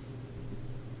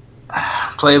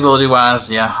 Playability wise,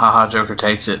 haha Joker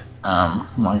takes it.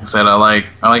 Like I said, I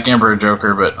like Emperor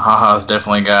Joker, but haha's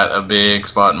definitely got a big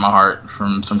spot in my heart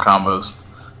from some combos.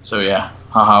 So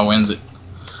haha wins it.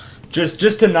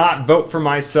 Just to not vote for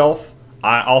myself,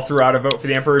 I'll throw out a vote for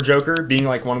the Emperor Joker, being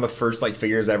like one of the first like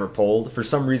figures I ever pulled. For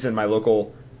some reason, my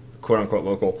local, quote unquote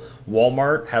local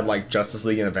Walmart had like Justice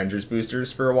League and Avengers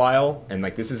boosters for a while, and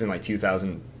like this is in like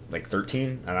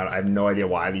 2013, and I have no idea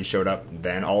why these showed up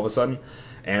then all of a sudden.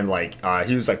 And like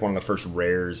he was like one of the first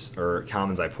rares or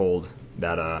commons I pulled,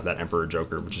 that Emperor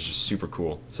Joker, which is just super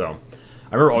cool. So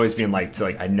I remember always being like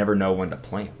I never know when to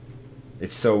play him.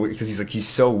 It's so because he's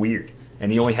so weird.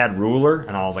 And he only had ruler,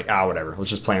 and I was like, whatever, let's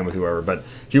just play him with whoever. But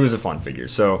he was a fun figure.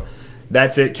 So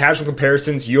that's it. Casual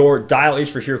comparisons. Your dial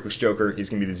H for HeroClix Joker is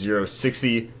going to be the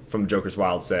 060 from the Joker's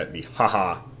Wild set, the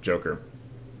haha Joker.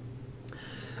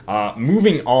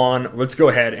 Moving on, let's go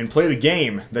ahead and play the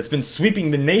game that's been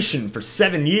sweeping the nation for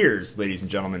 7 years, ladies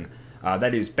and gentlemen.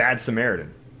 That is Bad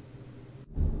Samaritan.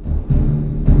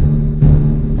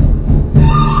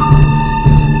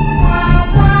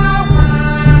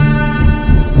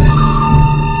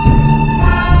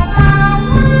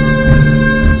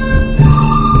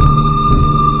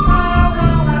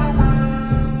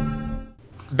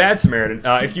 Bad Samaritan,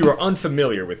 if you are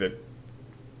unfamiliar with it,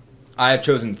 I have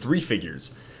chosen 3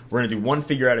 figures. We're going to do 1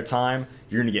 figure at a time.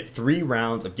 You're going to get 3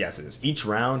 rounds of guesses. Each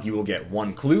round, you will get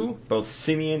 1 clue. Both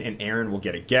Simeon and Aaron will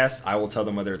get a guess. I will tell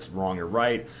them whether it's wrong or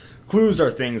right. Clues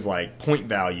are things like point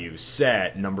value,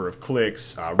 set, number of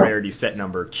clicks, rarity, set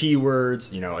number,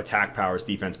 keywords, attack powers,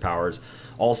 defense powers.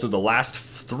 Also, the last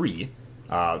 3,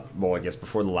 I guess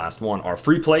before the last one, are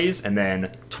free plays, and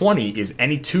then 20 is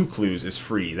any 2 clues is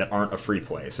free that aren't a free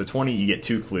play. So 20, you get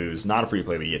 2 clues, not a free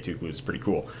play, but you get 2 clues. It's pretty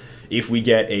cool. If we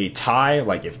get a tie,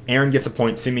 like if Aaron gets a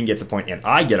point, Simeon gets a point, and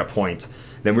I get a point,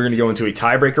 then we're going to go into a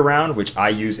tiebreaker round, which I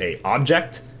use a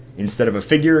object instead of a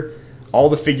figure. All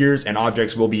the figures and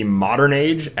objects will be modern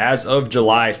age as of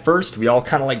July 1st. We all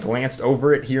kind of like glanced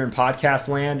over it here in podcast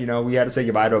land. We had to say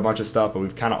goodbye to a bunch of stuff, but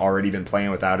we've kind of already been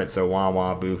playing without it, so wah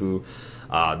wah, boo-hoo.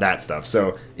 That stuff.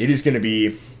 So it is going to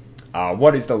be,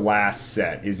 what is the last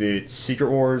set? Is it Secret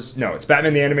Wars? No, it's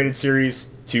Batman the Animated Series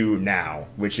to now,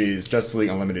 which is Justice League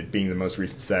Unlimited being the most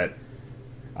recent set,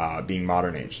 being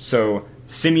modern age. So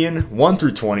Simeon, 1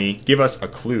 through 20, give us a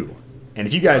clue. And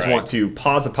if you guys want to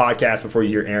pause the podcast before you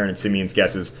hear Aaron and Simeon's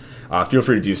guesses, feel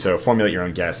free to do so. Formulate your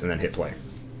own guess and then hit play.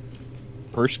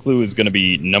 First clue is going to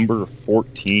be number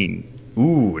 14.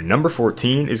 Ooh, number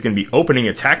 14 is going to be opening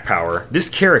attack power. This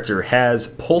character has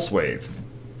Pulse Wave.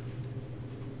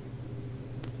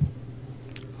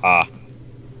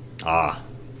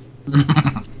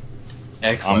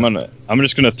 Excellent. I'm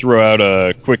just gonna throw out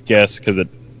a quick guess because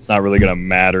it's not really gonna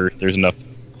matter. There's enough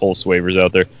Pulse Wavers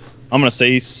out there. I'm gonna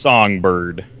say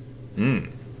Songbird. Why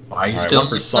are you All still right, 1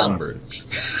 for Songbird?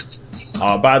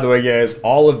 By the way, guys,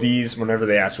 all of these, whenever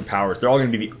they ask for powers, they're all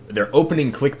going to be their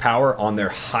opening click power on their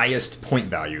highest point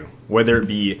value, whether it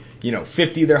be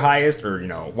 50 their highest or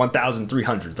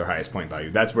 1,300 their highest point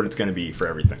value. That's what it's going to be for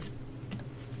everything.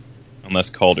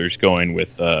 Unless Calder's going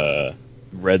with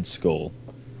Red Skull,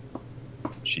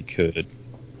 she could.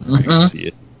 I can see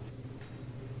it.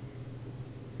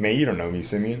 Man, you don't know me,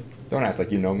 Simeon. Don't act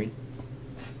like you know me.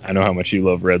 I know how much you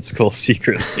love Red Skull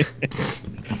secretly.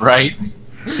 Right.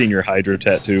 Seen your Hydro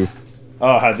tattoo.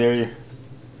 Oh, how dare you!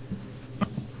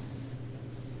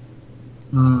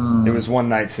 It was one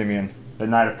night, Simeon. The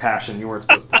night of passion. You weren't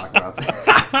supposed to talk about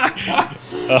that.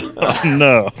 Oh,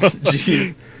 no.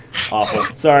 Jeez.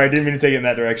 Awful. Sorry, I didn't mean to take it in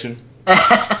that direction.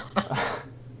 I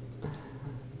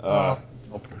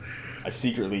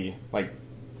secretly,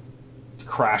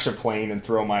 crash a plane and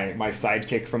throw my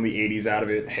sidekick from the 80s out of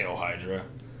it. Hail Hydra.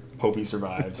 Hope he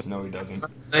survives. No, he doesn't.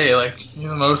 Hey, you're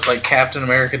the most Captain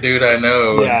America dude I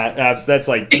know. Yeah, that's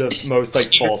the most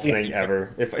false thing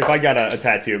ever. If I got a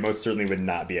tattoo, it most certainly would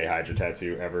not be a Hydra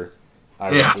tattoo ever.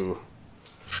 Ooh.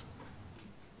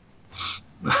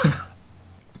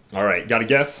 All right, got a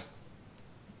guess?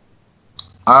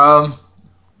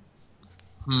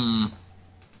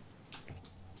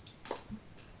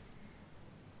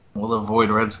 We'll avoid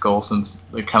Red Skull since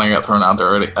they kind of got thrown out there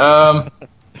already.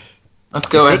 Let's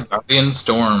go Asgardian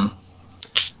Storm.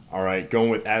 All right,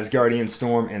 going with Asgardian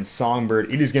Storm and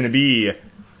Songbird. It is going to be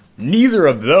neither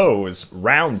of those.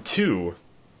 Round 2.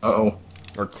 Uh-oh.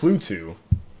 Or clue 2.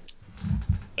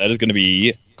 That is going to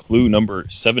be clue number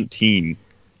 17.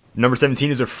 Number 17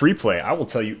 is a free play. I will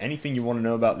tell you anything you want to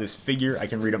know about this figure. I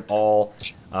can read them all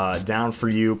down for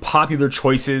you. Popular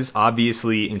choices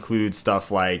obviously include stuff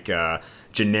like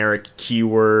generic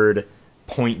keyword,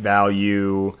 point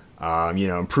value,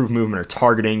 improved movement or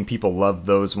targeting. People love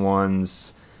those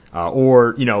ones.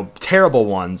 Or terrible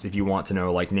ones if you want to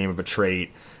know, like name of a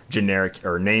trait, generic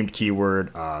or named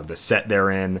keyword, the set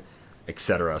they're in,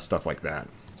 etc. Stuff like that.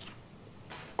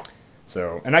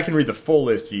 So, and I can read the full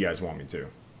list if you guys want me to.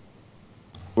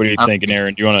 What are you thinking,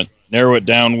 Aaron? Do you want to narrow it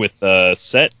down with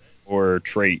set or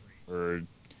trait, or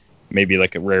maybe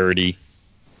like a rarity?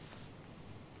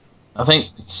 I think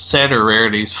set or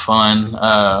rarity is fun.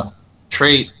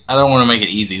 Trait, I don't want to make it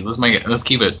easy. Let's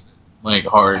keep it like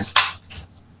hard.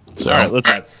 So all right,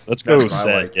 let's go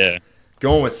set. Like. Yeah,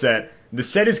 going with set. The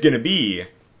set is going to be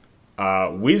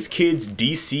WizKids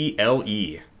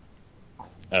DCLE.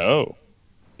 Oh,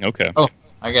 okay. Oh,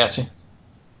 I got you.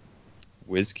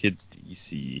 WizKids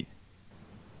DC.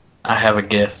 I have a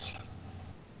guess.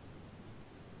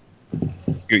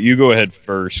 You go ahead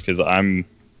first, because I'm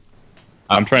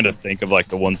trying to think of like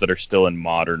the ones that are still in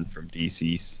modern from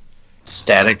DC's.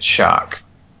 Static Shock.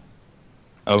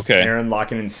 Okay. Aaron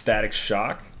locking in Static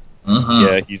Shock. Mm-hmm.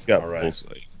 Yeah, he's got full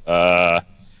sway.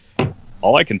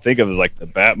 All I can think of is like the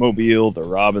Batmobile, the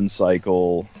Robin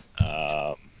Cycle.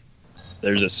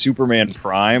 There's a Superman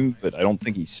Prime, but I don't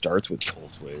think he starts with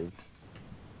Pulse Wave.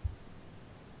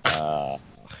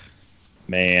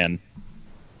 Man.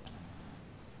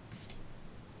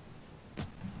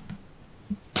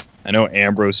 I know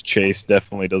Ambrose Chase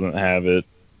definitely doesn't have it.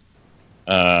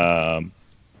 Can't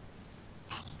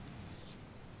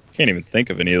even think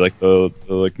of any like the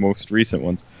like most recent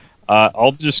ones.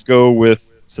 I'll just go with,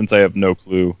 since I have no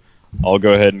clue, I'll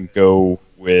go ahead and go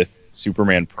with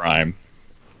Superman Prime.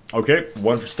 Okay,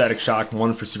 one for Static Shock,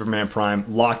 one for Superman Prime.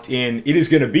 Locked in. It is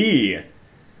going to be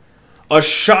a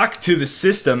shock to the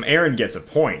system. Aaron gets a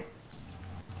point.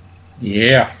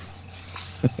 Yeah.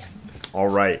 All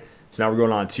right. So now we're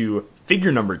going on to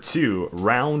figure number 2,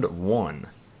 round 1.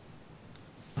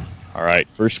 All right.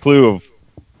 First clue of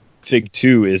Fig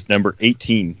 2 is number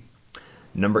 18.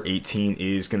 Number 18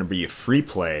 is going to be a free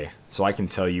play, so I can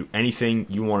tell you anything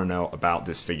you want to know about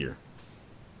this figure.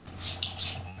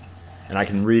 And I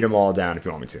can read them all down if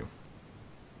you want me to.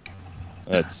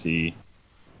 Let's see.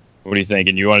 What are you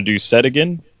thinking? You want to do set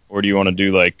again? Or do you want to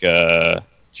do like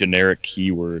generic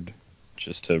keyword,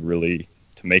 just to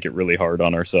make it really hard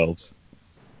on ourselves?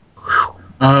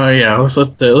 Yeah, let's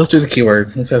do the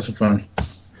keyword. Let's have some fun.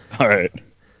 All right.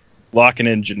 Locking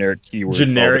in generic keyword.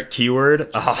 Generic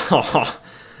keyword?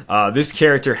 This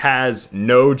character has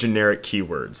no generic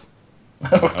keywords.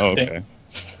 Oh, okay.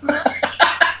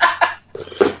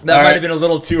 That might have been a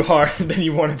little too hard than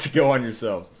you wanted to go on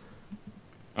yourselves.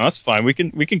 Oh, that's fine. We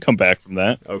can come back from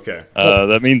that. Okay.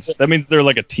 That means they're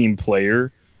like a team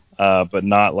player, but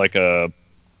not like a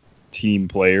team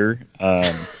player.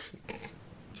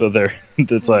 So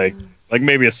it's like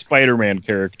maybe a Spider-Man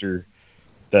character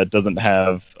that doesn't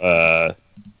have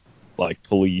like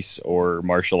police or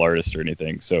martial artist or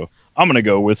anything. So I'm gonna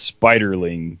go with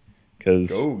Spiderling,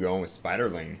 because going with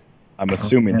Spiderling. I'm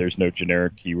assuming there's no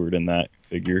generic keyword in that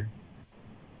figure.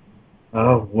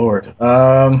 Oh Lord.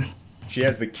 She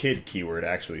has the kid keyword,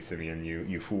 actually, Simeon.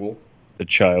 You fool. The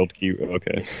child keyword.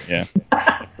 Okay, yeah.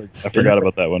 I forgot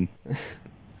about that one.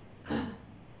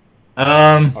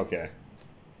 Okay.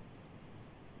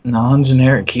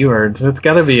 Non-generic keywords. It's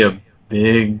got to be a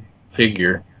big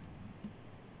figure.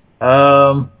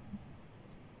 I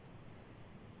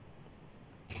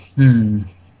mean,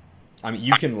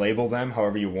 you can label them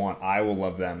however you want. I will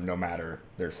love them no matter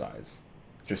their size.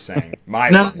 Just saying.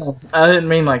 No, I didn't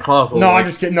mean like colossal. No, I'm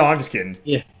just kidding. No, I'm just kidding.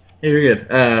 Yeah, you're good.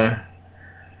 That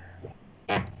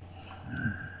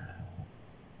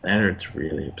it's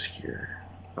really obscure.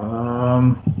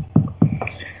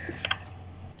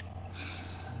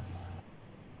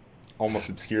 Almost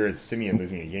obscure as Simeon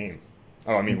losing a game.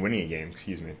 Oh, I mean winning a game.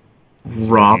 Excuse me.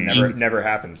 Never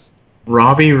happens.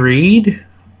 Robbie Reed.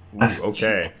 Ooh,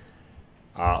 okay.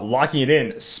 Locking it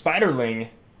in, Spiderling,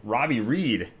 Robbie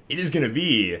Reed. It is going to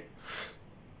be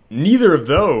neither of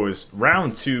those.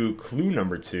 Round 2, clue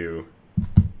number 2.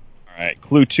 All right,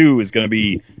 clue 2 is going to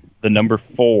be the number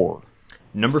 4.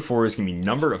 Number 4 is going to be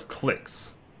number of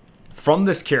clicks. From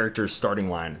this character's starting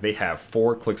line, they have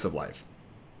 4 clicks of life.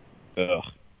 Ugh.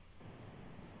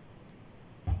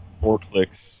 4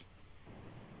 clicks.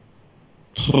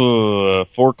 4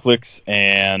 clicks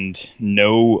and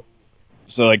no.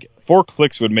 So like 4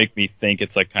 clicks would make me think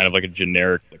it's like kind of like a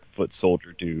generic like foot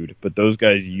soldier dude, but those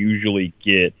guys usually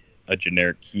get a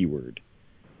generic keyword.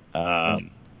 So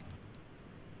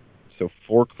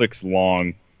 4 clicks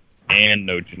long and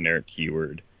no generic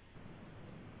keyword.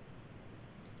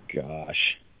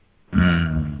 Gosh.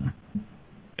 Gotta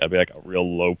be like a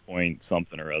real low point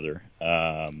something or other.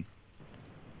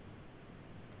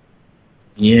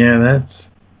 Yeah,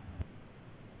 that's.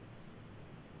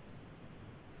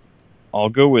 I'll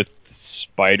go with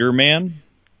Spider-Man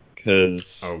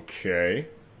because Okay.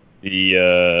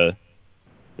 the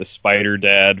Spider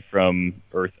Dad from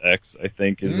Earth X, I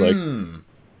think, is like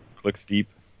clicks deep,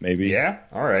 maybe. Yeah,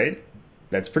 all right.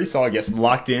 That's pretty solid guess.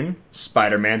 Locked in,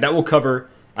 Spider-Man. That will cover,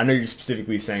 I know you're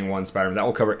specifically saying one Spider-Man. That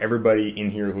will cover everybody in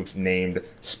here who's named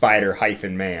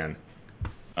Spider-Man,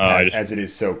 as it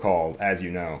is so called, as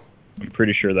you know. I'm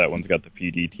pretty sure that one's got the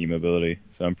PD team ability,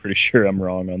 so I'm pretty sure I'm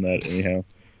wrong on that anyhow.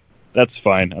 That's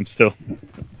fine. I'm still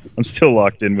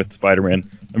locked in with Spider-Man.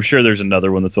 I'm sure there's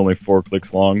another one that's only 4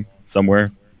 clicks long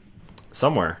somewhere.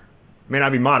 Somewhere. May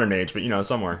not be modern age, but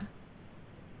somewhere.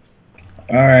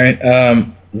 All right.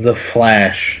 The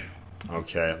Flash.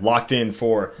 Okay, locked in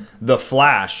for The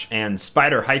Flash and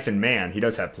Spider-Man. He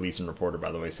does have police and reporter,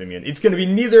 by the way, Simeon. It's going to be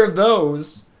neither of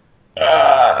those.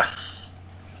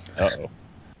 Uh-oh.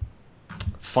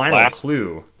 Final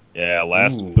clue. Yeah,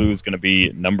 last clue is going to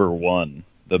be number 1.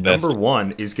 The best. Number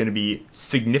 1 is going to be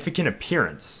significant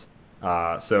appearance.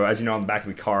 So as you know on the back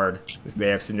of the card, they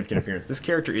have significant appearance. This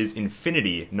character is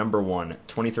Infinity number 1,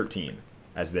 2013,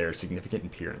 as their significant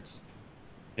appearance.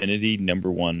 Infinity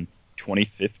number 1,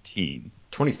 2015.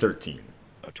 2013.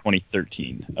 Oh,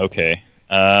 2013. Okay.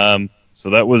 So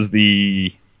that was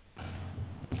the.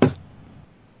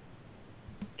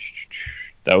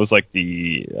 That was like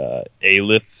the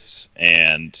A-lifts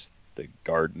and the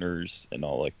gardeners and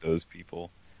all like those people.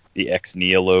 The ex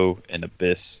Nihilo and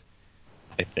Abyss,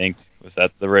 I think. Was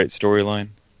that the right storyline?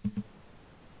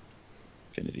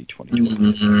 Infinity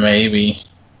 2020. Maybe.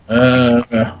 I'm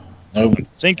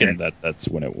thinking that's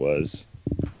when it was.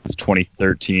 It was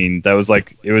 2013. That was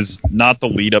like, it was not the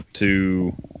lead up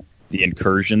to the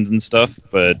incursions and stuff,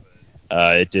 but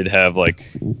it did have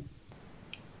like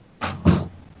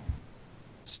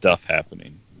stuff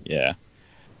happening. Yeah.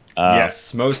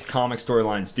 Yes, most comic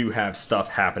storylines do have stuff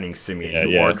happening, Simeon.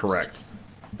 You are correct.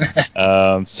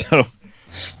 So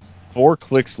 4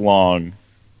 clicks long.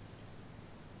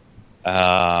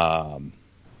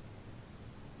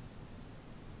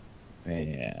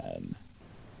 Man,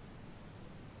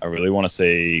 I really want to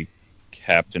say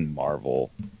Captain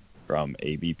Marvel from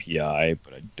ABPI,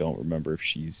 but I don't remember if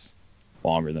she's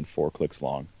longer than 4 clicks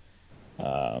long.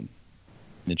 And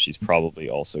she's probably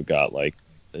also got like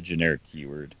a generic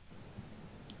keyword.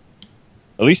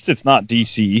 At least it's not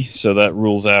DC, so that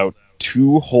rules out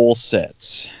 2 whole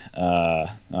sets.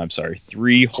 I'm sorry,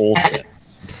 3 whole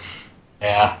sets.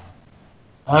 Yeah.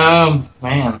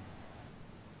 Man.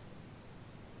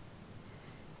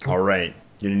 All right,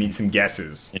 you're gonna need some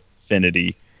guesses.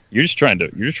 Infinity. You're just trying to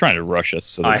rush us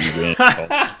so that you win.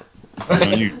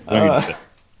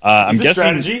 I'm it's a guessing.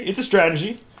 Strategy. It's a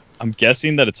strategy. I'm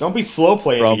guessing that it's. Don't be slow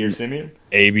playing from here, Simeon.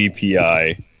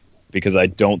 ABPI, because I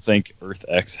don't think Earth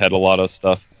X had a lot of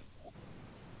stuff.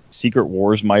 Secret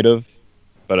Wars might have,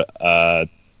 but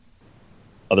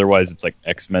otherwise it's like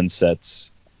X-Men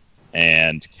sets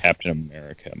and Captain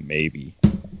America maybe.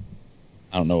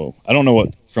 I don't know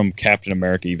what from Captain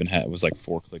America even was like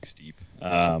 4 clicks deep.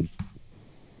 And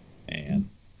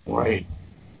right.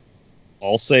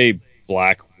 I'll say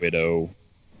Black Widow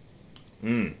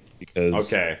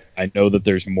because I know that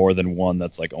there's more than one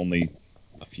that's like only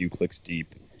a few clicks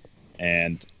deep,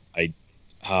 and they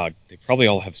probably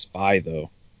all have Spy though.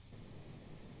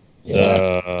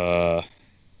 Yeah.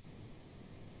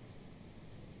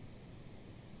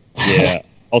 Yeah.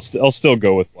 I'll still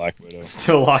go with Black Widow.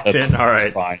 Still locked in? All right.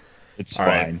 It's fine. It's all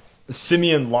fine. Right.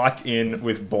 Simeon locked in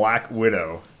with Black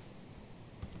Widow.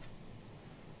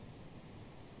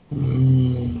 Oh,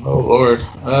 Lord.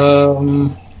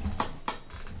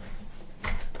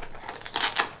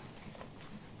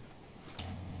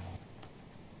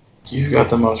 You've got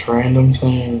the most random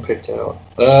thing picked out.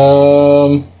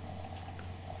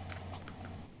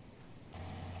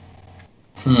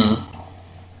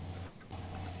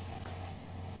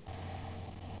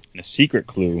 And a secret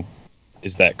clue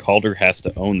is that Calder has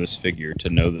to own this figure to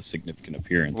know the significant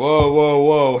appearance.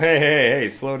 Whoa. Hey,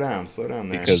 slow down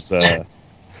there.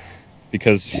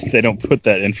 Because they don't put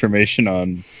that information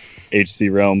on HC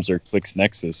Realms or Clicks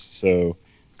Nexus, so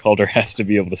Calder has to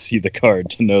be able to see the card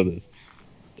to know this.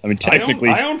 I mean, technically,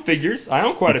 I own figures. I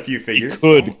own quite a few you figures.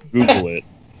 could Google it,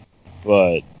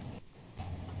 but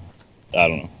I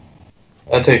don't know.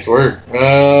 That takes work.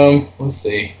 Let's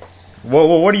see.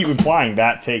 Well, what are you implying?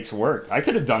 That takes work. I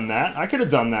could have done that. I could have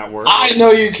done that work. I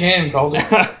know you can, Calder.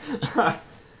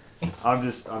 I'm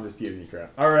just giving you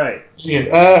crap. All right. Yeah, I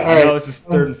know all right. this is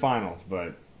third and final,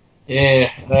 but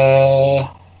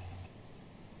Yeah.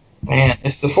 Man,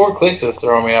 it's the 4 clicks that's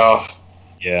throwing me off.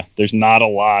 Yeah, there's not a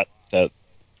lot that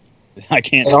I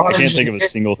can't think of a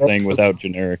single thing without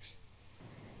generics.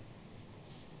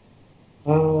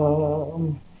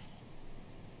 No,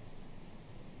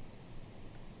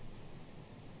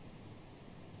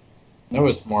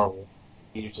 it's Marvel.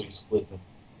 He usually splits it.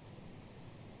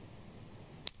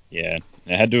 Yeah,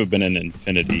 it had to have been an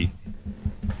Infinity.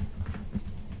 I'm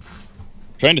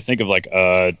trying to think of like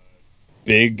a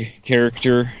big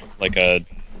character, like a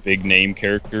big name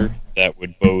character that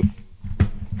would both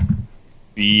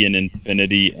be an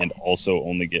Infinity and also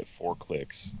only get 4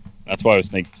 clicks. That's why I was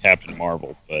thinking Captain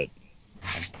Marvel, but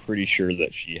I'm pretty sure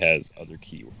that she has other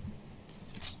keywords.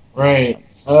 Right.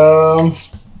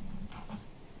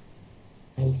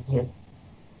 Is there?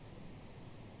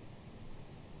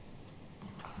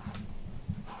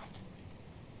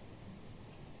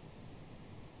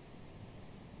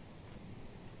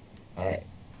 All right.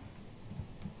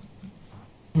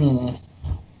 It'd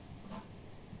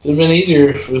have been easier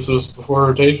if this was before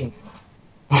rotation.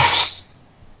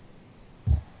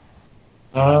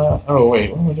 Oh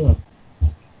wait, what am I doing?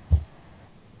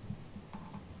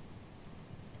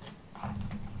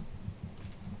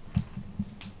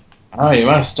 Oh, you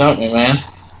might stump me, man.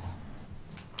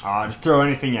 just throw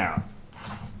anything out.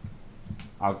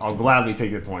 I'll gladly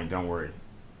take the point. Don't worry.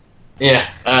 Yeah.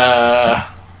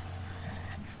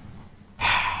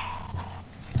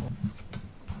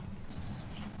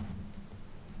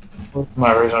 What's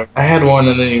my original? I had one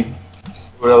and then you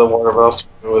put other water, but I was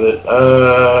talking with it.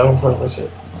 What was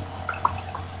it?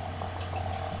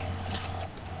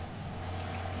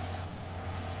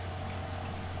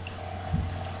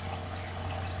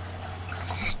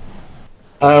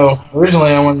 Oh, originally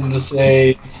I wanted to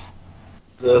say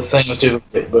the thing was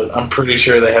duplicate, but I'm pretty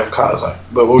sure they have Cosmic.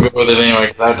 But we'll go with it anyway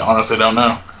because I honestly don't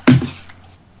know.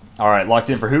 All right,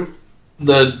 locked in for who?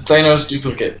 The Thanos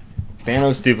duplicate.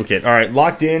 Thanos duplicate. All right,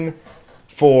 locked in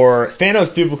for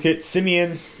Thanos duplicate.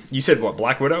 Simeon, you said what?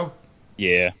 Black Widow?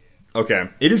 Yeah. Okay.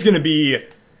 It is going to be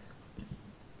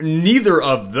neither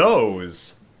of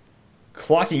those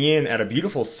clocking in at a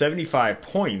beautiful 75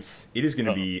 points. It is going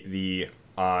to be the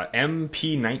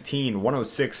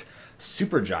MP19-106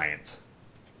 Supergiant.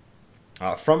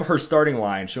 From her starting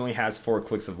line, she only has 4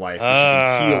 clicks of life, but she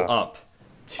can heal up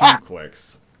 2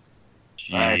 clicks.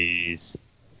 Jeez.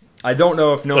 I don't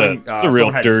know if knowing It's a real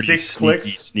someone had dirty, 6 sneaky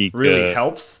clicks sneak, really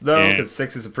helps, though, yeah. because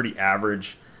 6 is a pretty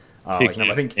average Picky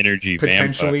number. I think energy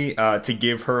potentially to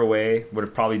give her away would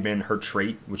have probably been her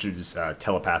trait, which is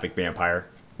telepathic vampire.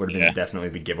 Would have been definitely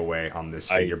the giveaway on this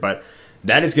figure. But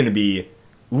that is going to be,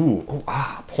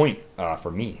 point for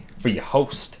me, for your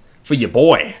host, for your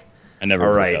boy. I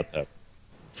never got that.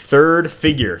 Third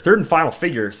and final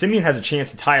figure. Simeon has a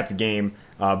chance to tie up the game.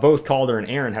 Both Calder and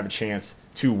Aaron have a chance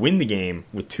to win the game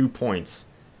with 2 points.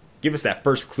 Give us that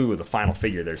first clue of the final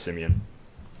figure there, Simeon.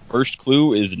 First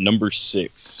clue is number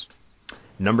 6.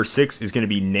 Number 6 is going to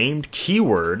be named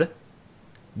keyword.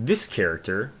 This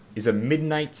character is a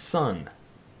Midnight Sun,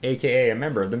 a.k.a. a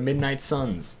member of the Midnight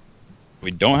Suns.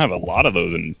 We don't have a lot of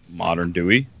those in Modern, do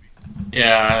we?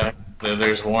 Yeah,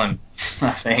 there's one,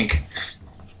 I think.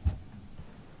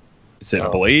 Is it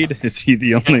Blade? Is he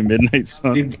the only Midnight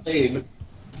Sun? Blade.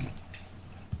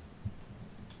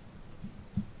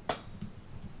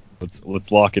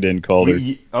 Let's lock it in, Calder.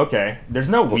 Okay. There's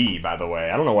no we, by the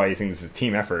way. I don't know why you think this is a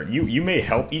team effort. You may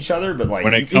help each other, but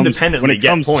independently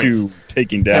get points. When it comes to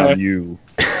taking down you,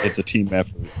 it's a team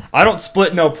effort. I don't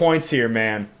split no points here,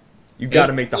 man. You got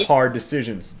to make the hard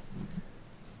decisions.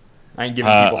 I ain't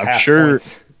giving people half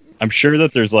points. I'm sure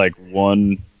that there's like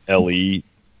one LE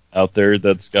out there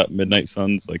that's got Midnight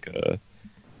Suns. Like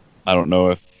I don't know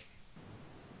if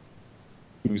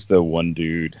who's the one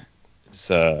dude.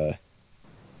 It's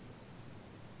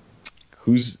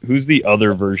Who's the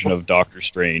other version of Doctor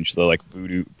Strange? The like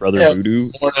Voodoo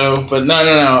Voodoo? No, but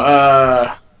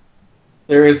no.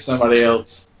 There is somebody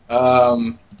else.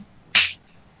 I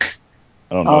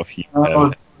don't know if he.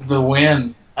 The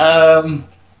win.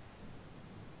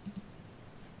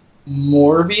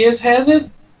 Morbius has it.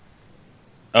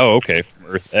 Oh, okay, from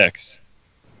Earth X.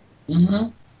 Mm-hmm.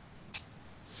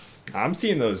 I'm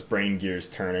seeing those brain gears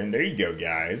turning. There you go,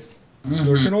 guys.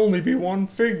 There can only be one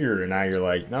figure. And now you're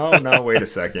like, no, wait a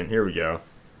second. Here we go.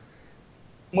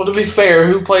 Well, to be fair,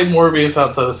 who played Morbius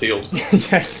outside the sealed?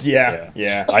 Yes,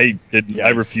 yeah. I didn't.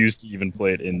 I Yikes. refused to even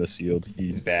play it in the sealed.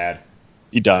 He's bad.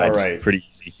 He died All right. pretty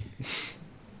easy.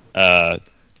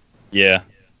 Yeah.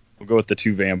 We'll go with the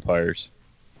 2 vampires.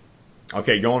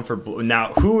 Okay, going for blue.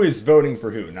 Now, who is voting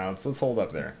for who? Now, let's hold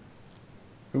up there.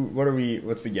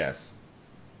 What's the guess?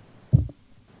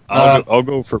 I'll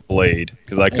go for Blade,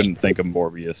 because I couldn't think of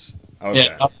Morbius. Okay.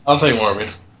 Yeah, I'll take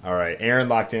Morbius. All right, Aaron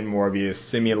locked in Morbius,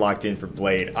 Simeon locked in for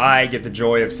Blade. I get the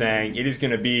joy of saying it is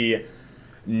going to be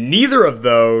neither of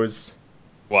those.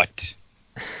 What?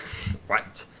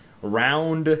 What?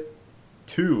 Round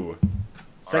 2.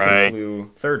 Second right.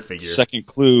 clue, third figure. Second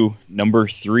clue, number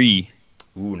 3.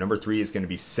 Ooh, number 3 is going to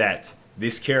be Set.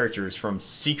 This character is from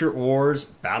Secret Wars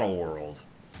Battle World.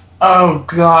 Oh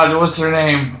God, what's her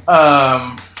name?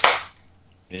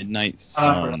 Midnight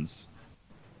Suns.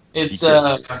 It's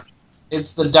Secret.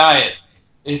 it's the Diet.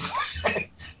 It's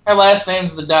her last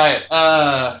name's the Diet.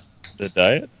 The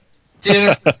diet?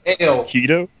 Jennifer Kale.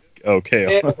 Keto? Oh,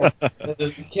 Kale.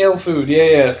 The kale food,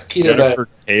 yeah, keto Jennifer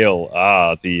diet.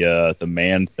 Kale. The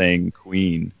Man Thing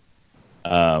Queen.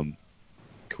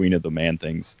 Queen of the Man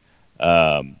Things.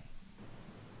 I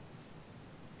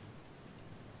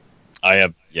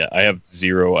have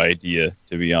zero idea,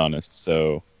 to be honest.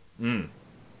 So,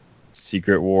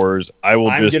 Secret Wars. I'm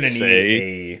gonna say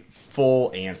need a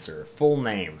full answer, full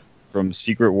name. From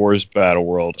Secret Wars Battle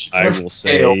World. I will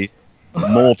say Kale.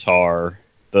 Moltar,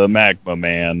 the Magma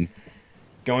Man.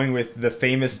 Going with the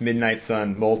famous Midnight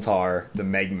Sun, Moltar, the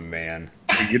Magma Man.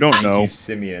 You don't Thank know. you,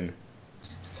 Simeon.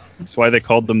 That's why they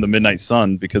called them the Midnight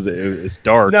Sun, because it's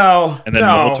dark. No, And then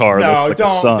no, Moltar no, looks like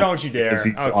a sun. don't you dare. Because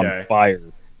he's Okay. on fire.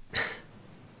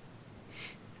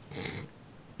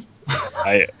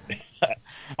 I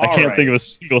can't think of a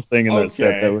single thing in that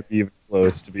set that would be even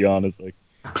close, to be honest. Like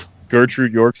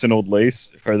Gertrude York's and Old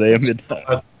Lace, are they a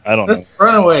midnight? I don't know. That's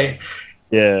Runaway.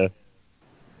 Yeah,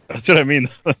 that's what I mean.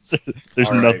 There's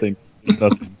All right. nothing. There's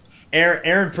nothing.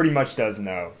 Aaron pretty much does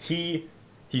know. He's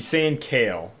saying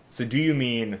Kale. So do you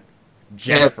mean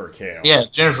Jennifer Kale? Yeah,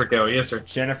 Jennifer Kale. Yes, sir.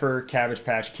 Jennifer Cabbage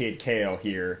Patch Kid Kale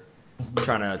here,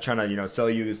 trying to sell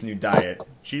you this new diet.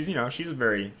 She's a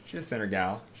thinner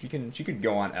gal. She could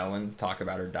go on Ellen, talk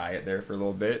about her diet there for a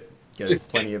little bit, get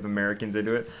plenty of Americans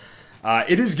into it.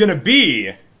 It is gonna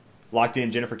be locked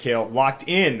in Jennifer Kale, locked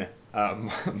in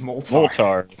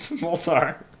Moltar.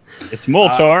 Moltar. It's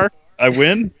Moltar. I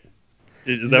win.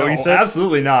 Is that what you said?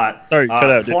 Absolutely not. Sorry, cut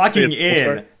out. Clocking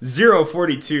in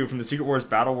 042 from the Secret Wars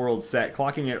Battle World set,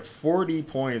 clocking at 40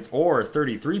 points or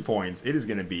 33 points. It is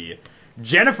going to be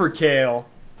Jennifer Kale.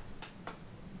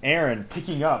 Aaron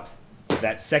picking up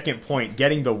that second point,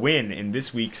 getting the win in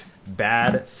this week's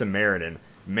Bad Samaritan.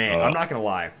 Man, I'm not going to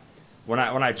lie. When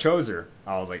I chose her,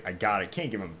 I was like, I got it. Can't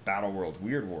give him Battle World,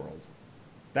 Weird World.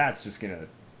 That's just gonna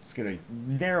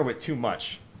narrow it too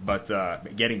much. But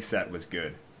getting Set was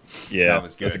good. Yeah, that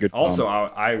was good. That's a good also,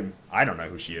 I don't know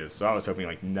who she is, so I was hoping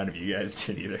like none of you guys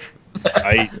did either.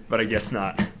 But I guess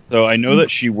not. So I know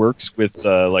that she works with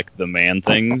like the Man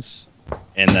Things,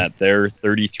 and that they're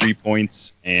 33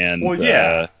 points. And well,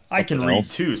 yeah, I can read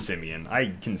else. too, Simeon.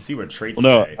 I can see what traits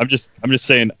Well, no, say. I'm just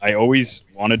saying. I always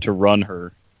wanted to run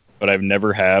her, but I've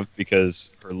never have because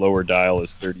her lower dial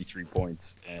is 33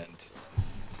 points, and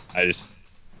it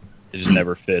just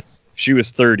never fits. If she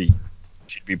was 30,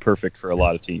 she'd be perfect for a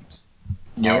lot of teams.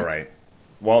 Yep. All right.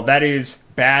 Well, that is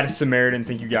Bad Samaritan.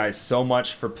 Thank you guys so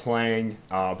much for playing.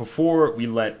 Before we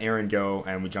let Aaron go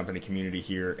and we jump into community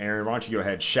here, Aaron, why don't you go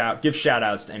ahead, give shout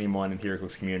outs to anyone in the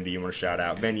HeroClix community you want to shout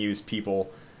out, venues,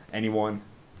 people, anyone.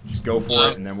 Just go for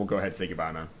it, and then we'll go ahead and say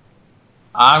goodbye, man.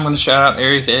 I'm going to shout out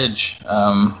Aries Edge.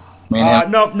 No,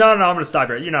 I'm going to stop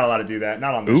here. You're not allowed to do that.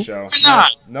 Not on this show. Why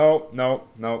not? No.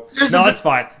 No, that's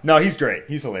fine. No, he's great.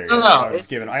 He's hilarious. No, I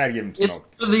gotta give him smoke. It's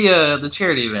for the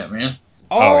charity event, man.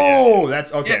 Oh,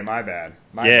 that's okay. Yeah. My bad.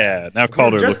 Now we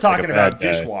Calder were just looks talking like a bad about guy.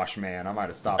 Dishwash Man. I might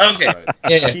have stopped. Okay.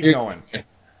 Yeah. Keep going.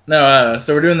 No,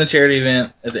 so we're doing the charity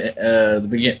event at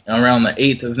the around the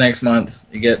 8th of next month.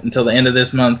 You get until the end of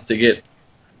this month to get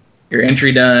your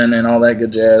entry done and all that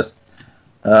good jazz.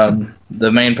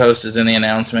 The main post is in the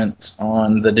announcements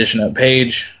on the Dishing Up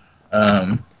page.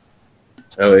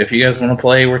 So if you guys want to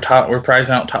play, we're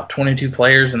prizing out top 22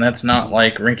 players, and that's not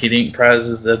like rinky-dink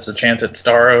prizes. That's a chance at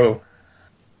Starro,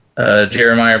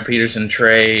 Jeremiah Peterson,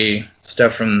 Trey,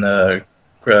 stuff from the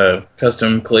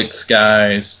Custom Clicks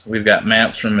guys. We've got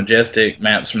maps from Majestic,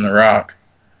 maps from The Rock.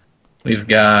 We've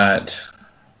got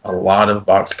a lot of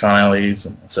BoxCon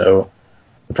LEs, so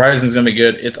Pricing's gonna be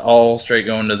good. It's all straight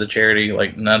going to the charity.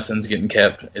 Like nothing's getting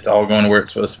kept. It's all going to where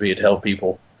it's supposed to be to help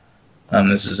people.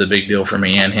 This is a big deal for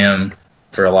me and him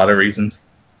for a lot of reasons.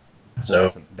 So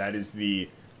Awesome. That is the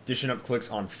Dishing Up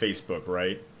Clicks on Facebook,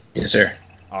 right? yes, sir.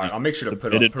 All right, I'll make sure to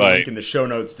put a Submitted link by- in the show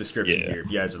notes description Yeah. here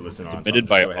if you guys are listening on. Submitted something.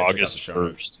 by Just go ahead and check out the August show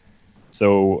notes. 1st.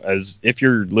 So as if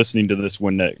you're listening to this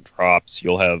when it drops,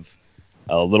 you'll have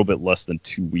a little bit less than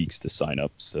 2 weeks to sign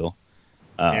up still.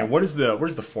 And what is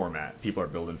the format people are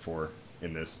building for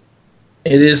in this?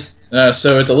 It is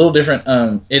so it's a little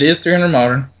different. It is 300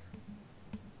 modern,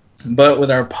 but with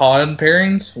our pod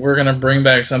pairings, we're gonna bring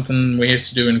back something we used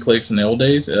to do in clicks in the old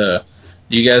days. Do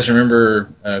you guys remember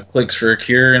clicks for a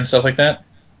cure and stuff like that?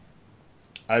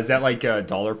 Is that like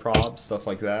dollar prob stuff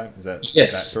like that? Is that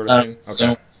Yes. that sort of thing? Okay.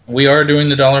 So we are doing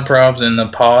the dollar probs and the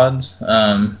pods.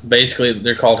 Basically,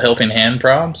 they're called helping hand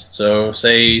probs. So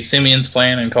say Simeon's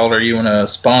playing and Calder, you want to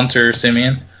sponsor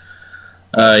Simeon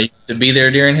to be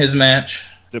there during his match.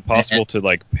 Is it possible to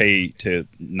like pay to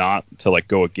not to like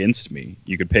go against me?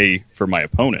 You could pay for my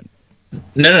opponent.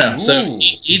 No. So Ooh.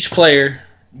 each player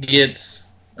gets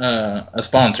a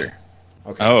sponsor.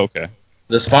 Okay. Oh, okay.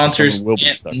 The sponsors Someone will be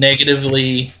can't stuck.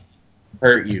 negatively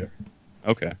hurt you.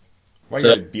 Okay. Why so-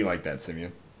 you gotta be like that,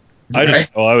 Simeon? Right?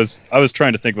 I was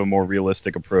trying to think of a more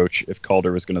realistic approach if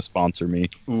Calder was going to sponsor me.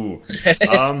 Ooh.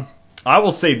 I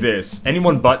will say this: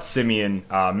 anyone but Simeon,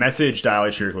 message Dial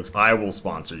Cheer Clicks. I will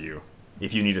sponsor you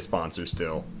if you need a sponsor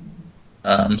still.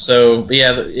 So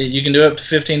yeah, you can do up to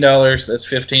 $15. That's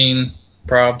 15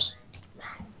 probs.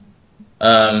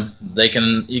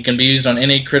 You can be used on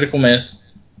any critical miss.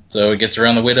 So it gets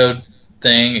around the widowed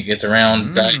thing. It gets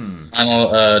around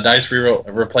dice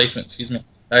replacement. Excuse me,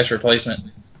 dice replacement.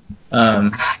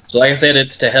 So like I said,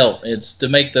 it's to help. It's to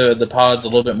make the pods a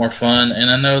little bit more fun. And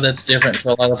I know that's different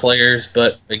for a lot of players,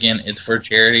 but again, it's for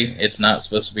charity. It's not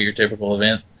supposed to be your typical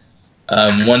event.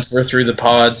 Once we're through the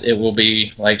pods, it will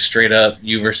be like straight up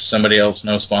you versus somebody else,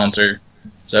 no sponsor.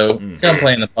 So come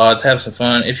play in the pods, have some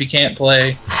fun. If you can't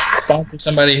play, sponsor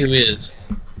somebody who is.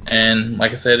 And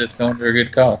like I said, it's going to a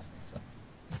good cause. So.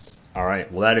 All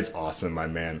right. Well, that is awesome, my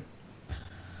man.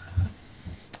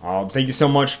 Thank you so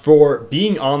much for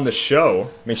being on the show.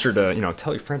 Make sure to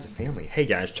tell your friends and family. Hey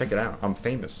guys, check it out. I'm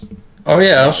famous. Oh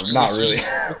yeah, Not really.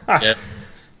 Yeah.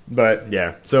 But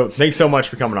yeah. So thanks so much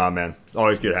for coming on, man.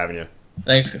 Always good having you.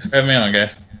 Thanks for having me on,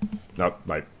 guys. Nope.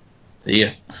 Bye. See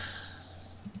ya.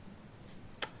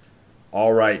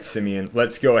 All right, Simeon.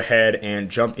 Let's go ahead and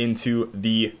jump into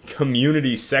the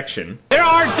community section. There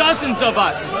are dozens of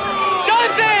us.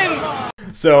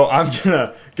 Dozens! So I'm going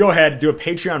to go ahead and do a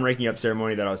Patreon ranking up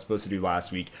ceremony that I was supposed to do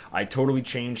last week. I totally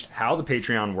changed how the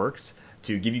Patreon works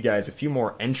to give you guys a few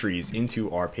more entries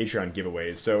into our Patreon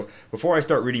giveaways. So before I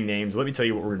start reading names, let me tell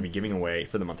you what we're going to be giving away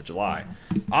for the month of July.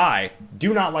 I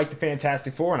do not like the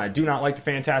Fantastic Four, and I do not like the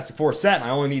Fantastic Four set, and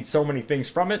I only need so many things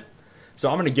from it. So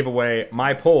I'm going to give away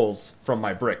my pulls from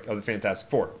my brick of the Fantastic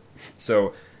Four.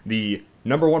 So the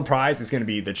number one prize is going to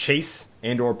be the Chase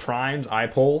and or Primes I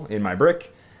pull in my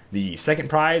brick. The second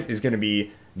prize is going to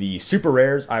be the super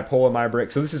rares I pull in my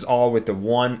brick. So this is all with the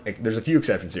one. There's a few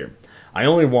exceptions here. I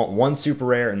only want one super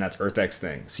rare, and that's Earth X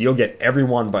Thing. So you'll get every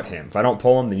one but him. If I don't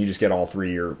pull him, then you just get all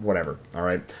three or whatever. All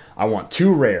right. I want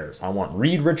two rares. I want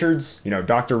Reed Richards,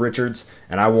 Dr. Richards,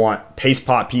 and I want Pace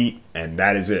Pot Pete, and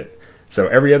that is it. So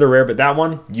every other rare but that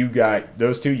one, you got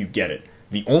those two, you get it.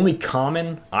 The only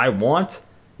common I want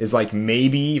is like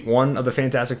maybe one of the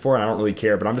Fantastic Four, and I don't really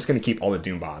care, but I'm just going to keep all the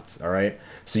Doombots, all right?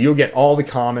 So you'll get all the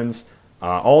commons,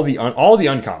 all the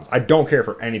uncommons. I don't care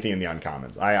for anything in the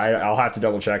uncommons. I'll have to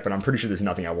double check, but I'm pretty sure there's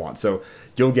nothing I want. So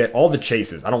you'll get all the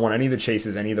chases. I don't want any of the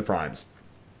chases, any of the primes.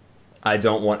 I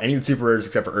don't want any of the super rares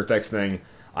except for Earth X Thing.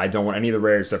 I don't want any of the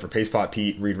rares except for Pace Pot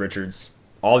Pete, Reed Richards,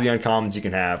 all the uncommons you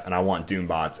can have, and I want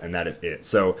Doombots, and that is it.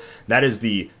 So that is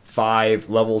the 5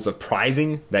 levels of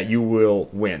prizing that you will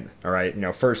win. All right,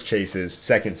 first chases,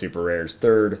 second super rares,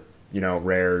 third,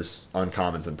 rares,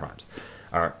 uncommons, and primes.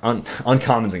 Or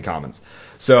uncommons and commons.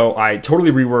 So I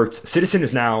totally reworked. Citizen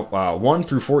is now $1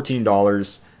 through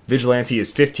 $14. Vigilante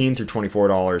is $15 through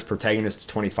 $24. Protagonist is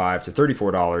 $25 to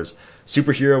 $34.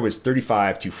 Superhero is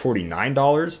 $35 to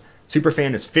 $49.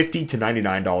 Superfan is $50 to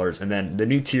 $99, and then the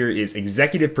new tier is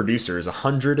Executive Producer is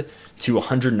 $100 to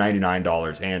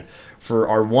 $199. And for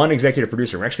our one executive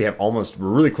producer, we're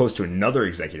really close to another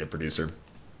executive producer.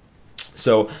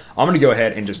 So I'm going to go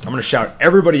ahead and I'm going to shout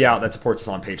everybody out that supports us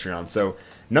on Patreon. So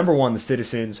number one, the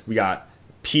Citizens, we got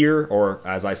Pierre, or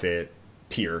as I say it,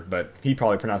 Pierre, but he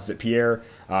probably pronounces it Pierre,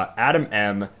 Adam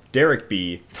M., Derek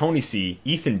B., Tony C.,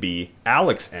 Ethan B.,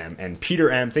 Alex M., and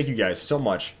Peter M. Thank you guys so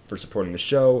much for supporting the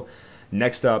show.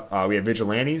 Next up, we have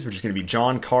Vigilantes, which is going to be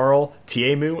John Carl,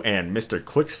 Tiemu, and Mr.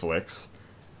 Clicksflix.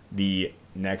 The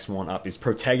next one up is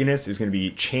Protagonist, is going to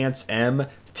be Chance M,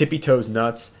 Tippy Toes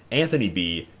Nuts, Anthony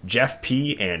B, Jeff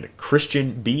P, and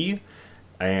Christian B.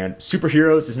 And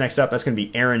Superheroes is next up. That's going to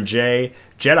be Aaron J,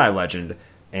 Jedi Legend,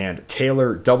 and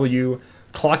Taylor W.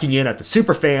 Clocking in at the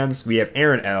Superfans, we have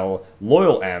Aaron L,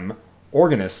 Loyal M,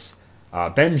 Organist,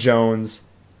 Ben Jones,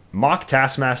 Mock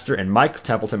Taskmaster, and Mike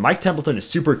Templeton. Mike Templeton is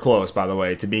super close, by the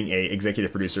way, to being a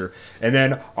executive producer. And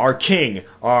then our king,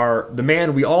 the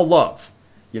man we all love,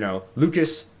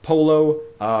 Lucas Polo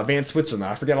Van Switzerland.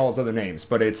 I forget all his other names,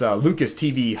 but it's Lucas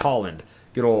TV Holland.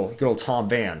 Good old Tom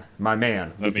Van, my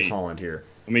man, Lucas Holland here.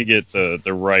 Let me get the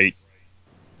right.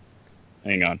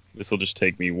 Hang on, this will just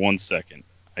take me 1 second,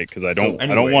 because I don't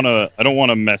want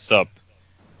to mess up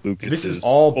Lucas's. This is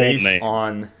all full based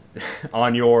name.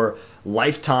 on your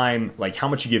lifetime, like how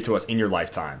much you give to us in your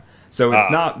lifetime. So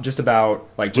it's not just about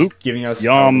like just Luke giving us.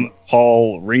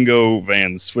 Paul Ringo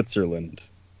Van Switzerland.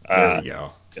 There we go.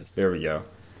 Yes. There we go.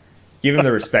 Give him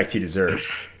the respect he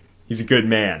deserves. He's a good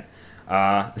man.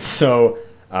 So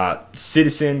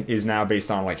Citizen is now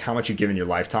based on like how much you give in your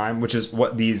lifetime, which is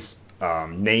what these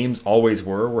names always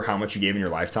were how much you gave in your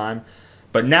lifetime.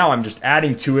 But now I'm just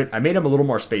adding to it. I made them a little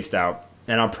more spaced out,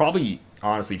 and I'll probably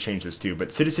honestly change this too. But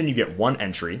Citizen, you get 1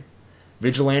 entry.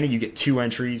 Vigilante, you get 2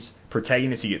 entries.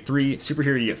 Protagonist, you get 3.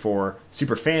 Superhero, you get 4.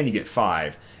 Superfan, you get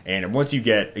 5. And once you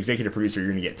get executive producer, you're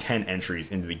going to get 10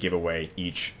 entries into the giveaway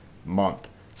each month.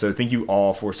 So thank you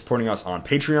all for supporting us on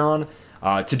Patreon.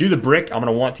 To do the brick, I'm going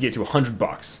to want to get to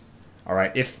 $100. All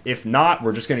right. If not,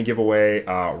 we're just going to give away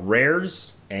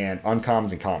rares and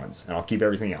uncommons and commons, and I'll keep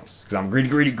everything else because I'm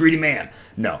a greedy man.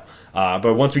 No.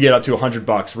 But once we get up to $100,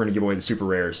 we're going to give away the super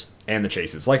rares and the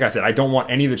chases. Like I said, I don't want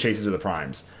any of the chases or the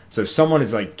primes. So someone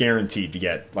is like guaranteed to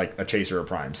get like a chase or a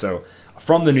prime. So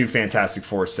from the new Fantastic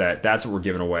Four set, that's what we're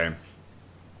giving away.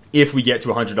 If we get to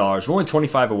 $100, we're only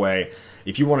 25 away.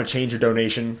 If you want to change your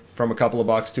donation from a couple of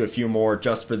bucks to a few more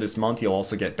just for this month, you'll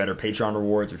also get better Patreon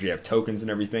rewards, which you have tokens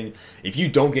and everything. If you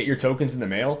don't get your tokens in the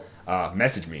mail,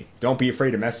 message me. Don't be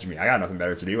afraid to message me. I got nothing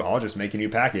better to do. I'll just make a new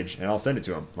package and I'll send it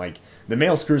to them. Like, the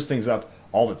mail screws things up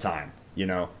all the time.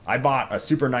 I bought a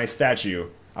super nice statue.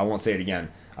 I won't say it again.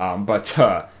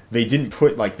 But they didn't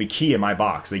put like the key in my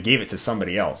box. They gave it to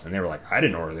somebody else, and they were like, I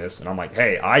didn't order this. And I'm like,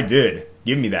 hey, I did.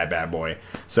 Give me that bad boy.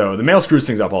 So the mail screws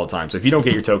things up all the time. So if you don't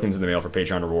get your tokens in the mail for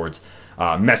Patreon rewards,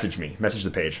 message me. Message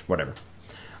the page. Whatever.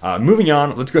 Moving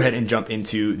on, let's go ahead and jump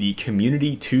into the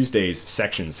Community Tuesdays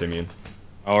section, Simeon.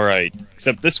 All right.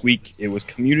 Except this week, it was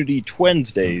Community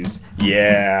Twensdays.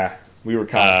 Yeah. We were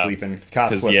caught sleeping.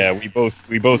 Because yeah, we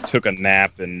both took a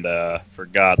nap and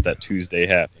forgot that Tuesday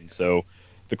happened. So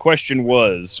the question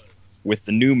was, with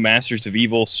the new Masters of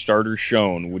Evil starters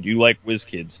shown, would you like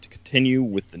WizKids to continue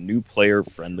with the new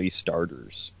player-friendly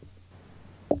starters?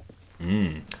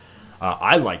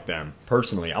 I like them,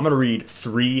 personally. I'm going to read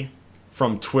 3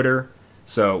 from Twitter.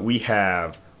 So we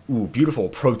have, beautiful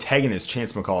Protagonist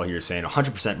Chance McCall here saying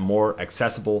 100% more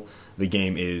accessible the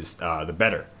game is, the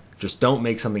better. Just don't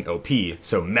make something OP,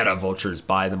 so meta vultures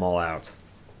buy them all out.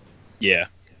 Yeah.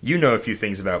 You know a few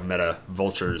things about meta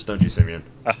vultures, don't you, Simeon?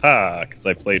 Aha, because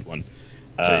I played one.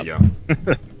 There you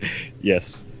go.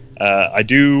 Yes. I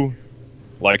do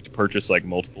like to purchase like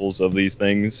multiples of these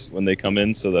things when they come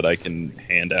in so that I can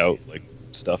hand out like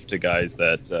stuff to guys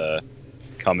that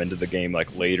come into the game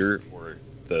like later, or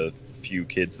the few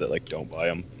kids that like don't buy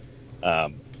them.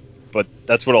 But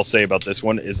that's what I'll say about this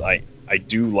one is I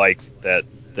do like that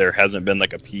there hasn't been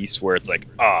like a piece where it's like,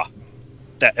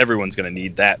 that everyone's going to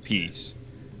need that piece.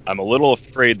 I'm a little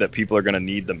afraid that people are going to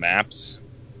need the maps.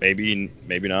 Maybe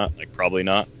not, like probably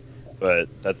not. But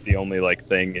that's the only like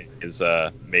thing is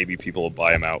maybe people will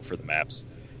buy them out for the maps.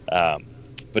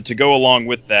 But to go along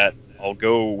with that, I'll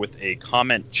go with a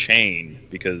comment chain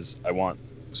because I want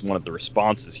one of the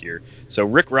responses here. So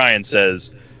Rick Ryan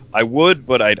says, I would,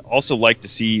 but I'd also like to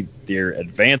see their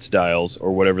advanced dials,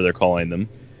 or whatever they're calling them,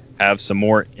 have some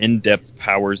more in-depth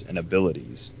powers and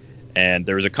abilities. And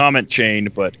there was a comment chain,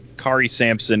 but Kari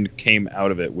Sampson came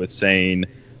out of it with saying,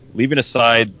 leaving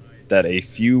aside that a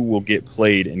few will get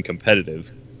played in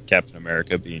competitive, Captain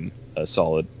America being a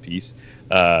solid piece,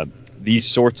 these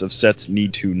sorts of sets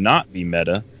need to not be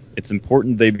meta. It's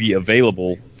important they be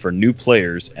available for new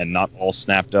players and not all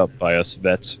snapped up by us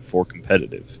vets for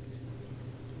competitive.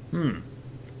 And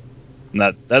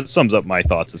that sums up my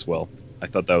thoughts as well. I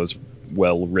thought that was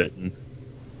well written.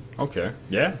 Okay,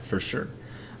 yeah, for sure.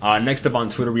 Next up on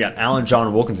Twitter, we got Alan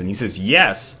John Wilkinson. He says,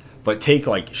 yes, but take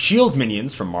like S.H.I.E.L.D.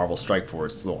 minions from Marvel Strike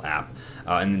Force, little app,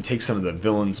 and then take some of the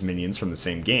villains minions from the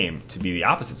same game to be the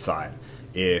opposite side.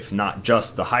 if not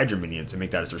just the Hydra minions, and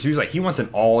make that a starter. So he's like, he wants an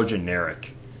all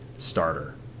generic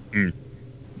starter.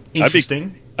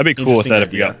 Interesting. I'd be cool with that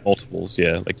if you idea. got multiples.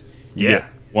 Yeah, like you Yeah. get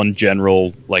one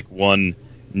general, like one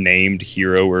named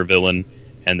hero or villain,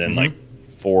 and then like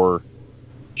 4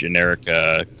 generic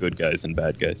good guys and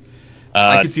bad guys.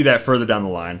 I could see that further down the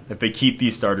line if they keep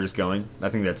these starters going. I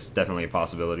think that's definitely a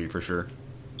possibility for sure.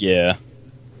 Yeah,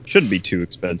 shouldn't be too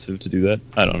expensive to do that.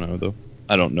 I don't know though.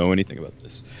 I don't know anything about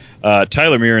this.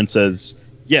 Tyler Mirren says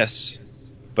yes,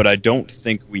 but I don't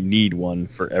think we need one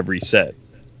for every set.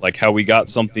 Like how we got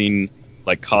something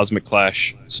like Cosmic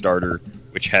Clash starter,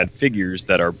 which had figures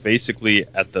that are basically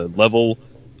at the level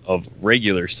of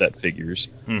regular set figures.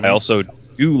 I also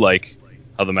do like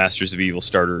how the Masters of Evil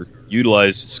starter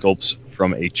utilized sculpts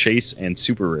from a chase and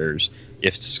super rares.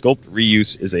 If sculpt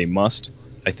reuse is a must,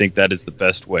 I think that is the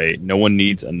best way. No one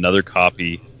needs another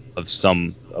copy of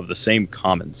some of the same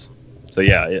commons. So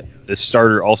yeah, this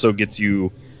starter also gets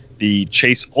you the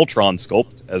Chase Ultron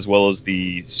sculpt, as well as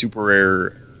the super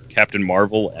rare Captain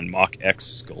Marvel and Mach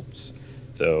X sculpts.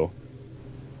 So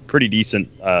pretty decent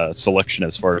selection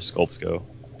as far as sculpts go.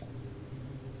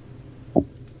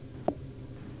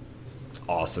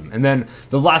 Awesome. And then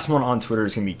the last one on Twitter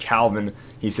is going to be Calvin.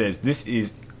 He says, this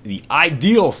is the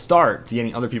ideal start to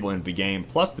getting other people into the game.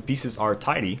 Plus, the pieces are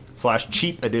tidy /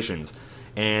 cheap additions.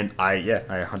 And I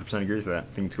 100% agree with that.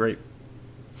 I think it's great.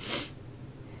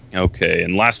 Okay,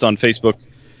 and last on Facebook,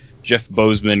 Jeff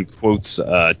Bozeman quotes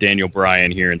Daniel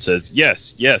Bryan here and says,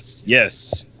 yes, yes,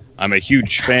 yes. I'm a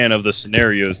huge fan of the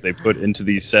scenarios they put into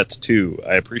these sets too.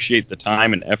 I appreciate the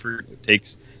time and effort it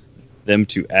takes them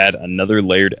to add another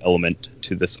layered element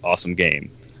to this awesome game.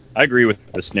 I agree with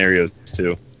the scenarios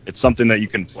too. It's something that you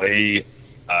can play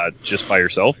just by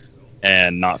yourself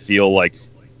and not feel like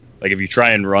if you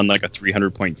try and run like a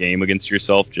 300-point game against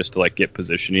yourself just to like get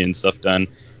positioning and stuff done,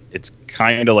 it's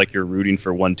kind of like you're rooting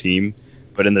for one team.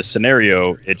 But in the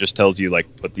scenario, it just tells you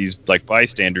like put these like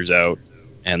bystanders out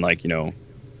and like, you know,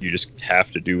 you just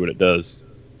have to do what it does.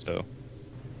 So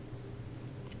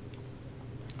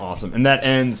awesome. And that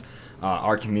ends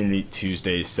our Community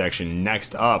Tuesdays section.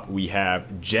 Next up, we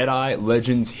have Jedi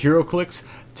Legends HeroClix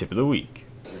Tip of the Week.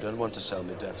 You don't want to sell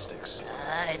me death sticks.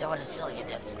 I don't want to sell you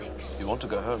death sticks. You want to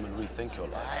go home and rethink your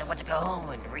life. I want to go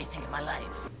home and rethink my life.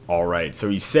 All right, so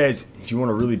he says, if you want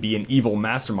to really be an evil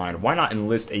mastermind, why not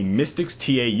enlist a Mystics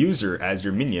TA user as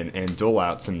your minion and dole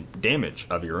out some damage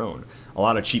of your own? A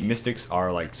lot of cheap Mystics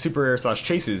are like super rare /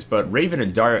 chases, but Raven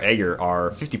and Dario Egger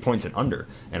are 50 points and under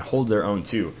and hold their own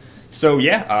too. So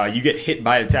yeah, you get hit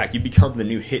by attack. You become the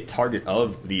new hit target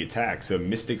of the attack. So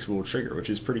Mystics will trigger, which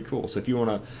is pretty cool. So if you want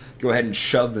to go ahead and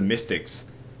shove the Mystics,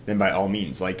 then by all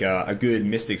means, like a good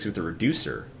Mystics with a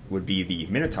reducer would be the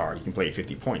Minotaur. You can play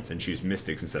 50 points and choose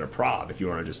Mystics instead of Prob if you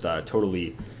want to just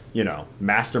totally,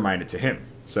 mastermind it to him.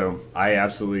 So I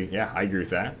absolutely, I agree with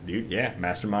that, dude. Yeah,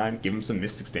 mastermind, give him some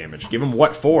Mystics damage. Give him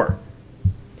what for?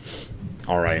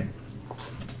 All right.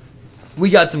 We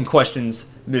got some questions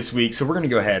this week, so we're going to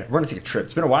go ahead. We're going to take a trip.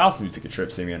 It's been a while since we took a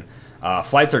trip, Simeon.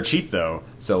 Flights are cheap, though,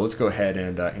 so let's go ahead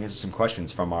and answer some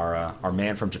questions from our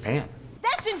man from Japan.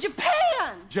 That's in Japan!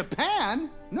 Japan?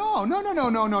 No.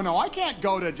 I can't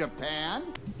go to Japan.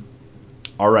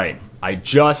 All right. I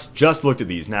just looked at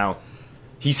these. Now,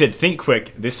 he said, think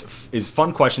quick. This is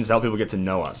fun questions to help people get to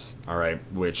know us. All right,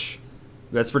 which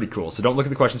that's pretty cool. So don't look at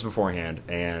the questions beforehand,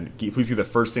 and please do the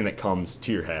first thing that comes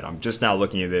to your head. I'm just now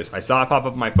looking at this. I saw it pop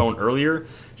up on my phone earlier.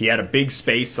 He had a big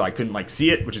space, so I couldn't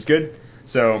see it, which is good.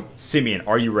 So, Simeon,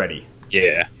 are you ready?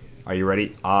 yeah. Are you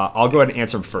ready? I'll go ahead and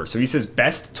answer him first. So he says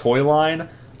best toy line.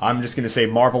 I'm just going to say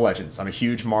Marvel Legends. I'm a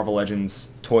huge Marvel Legends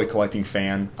toy collecting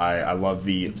fan. I love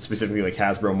specifically like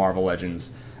Hasbro Marvel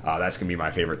Legends. That's going to be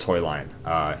my favorite toy line.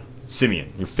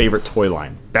 Simeon, your favorite toy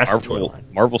line. Best toy line.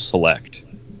 Marvel Select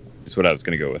is what I was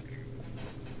going to go with.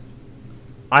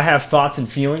 I have thoughts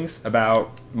and feelings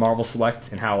about Marvel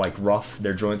Select and how rough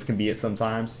their joints can be at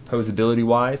sometimes, posability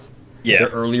wise. Yeah. Their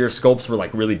earlier sculpts were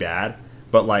really bad,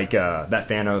 but that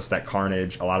Thanos, that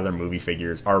Carnage, a lot of their movie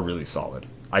figures are really solid.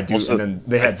 I do. Also, and then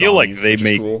they had I feel zombies, like they which is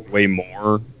make cool. way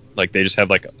more. Like they just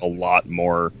have a lot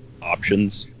more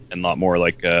options and a lot more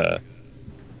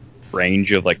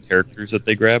range of characters that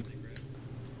they grab.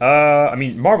 I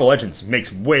mean, Marvel Legends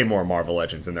makes way more Marvel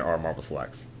Legends than there are Marvel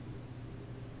Selects.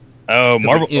 Oh,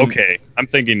 Marvel. Okay, I'm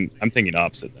thinking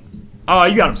opposite then. Oh,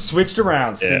 you got them switched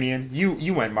around, Yeah. Simeon.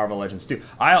 You went Marvel Legends too.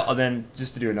 I'll then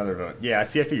just to do another vote. Yeah, I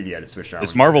figured you had it switched around.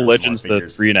 Is Marvel Legends the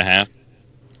 3.5?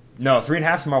 No,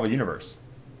 3.5 is Marvel Universe.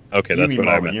 Okay, You that's mean what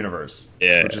Marvel I meant. Universe,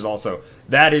 Yeah. which is also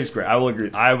that is great. I will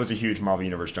agree. I was a huge Marvel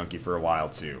Universe junkie for a while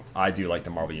too. I do like the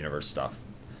Marvel Universe stuff.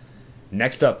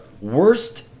 Next up,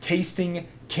 worst tasting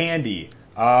candy.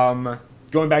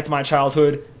 Going back to my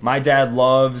childhood, my dad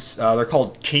loves. They're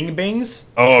called King Bings.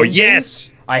 Oh Twin yes,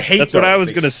 Bings. I hate that's those. what I was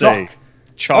They gonna suck. say.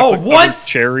 Chocolate covered what?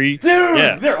 cherry, Dude,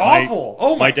 yeah, they're awful.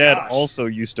 Oh my dad gosh. also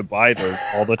used to buy those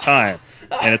all the time,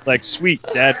 and it's like, sweet,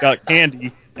 Dad got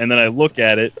candy, and then I look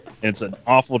at it, and it's an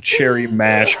awful cherry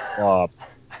mash blob.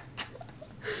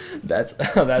 That's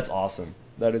awesome.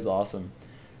 That is awesome.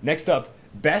 Next up,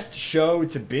 best show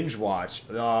to binge watch.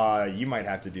 You might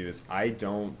have to do this. I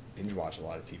don't binge watch a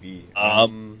lot of TV.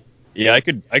 Yeah, I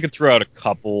could throw out a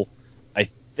couple. I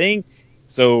think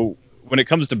so. When it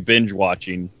comes to binge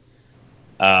watching,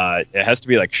 it has to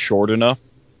be like short enough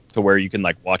to where you can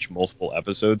like watch multiple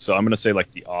episodes. So I'm gonna say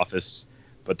like The Office,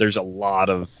 but there's a lot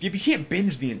of. You can't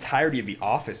binge the entirety of The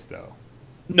Office though.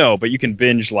 No, but you can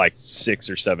binge like 6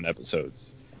 or 7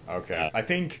 episodes. Okay. I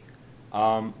think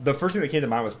the first thing that came to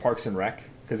mind was Parks and Rec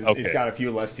because it's got a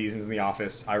few less seasons in The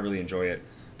Office. I really enjoy it.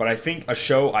 But I think a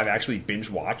show I've actually binge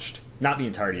watched, not the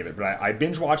entirety of it, but I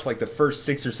binge watched like the first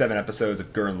 6 or 7 episodes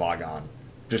of Gurren Lagann,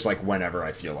 just like whenever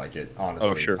I feel like it. Honestly,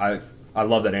 Oh, sure. I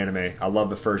love that anime. I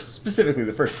love specifically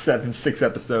the first 6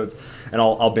 episodes, and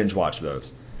I'll binge watch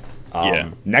those.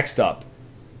 Yeah. Next up,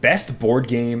 best board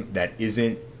game that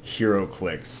isn't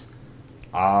HeroClix.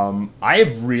 I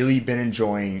have really been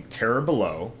enjoying Terror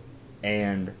Below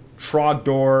and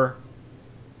Trogdor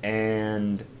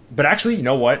but actually, you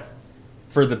know what?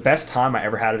 For the best time I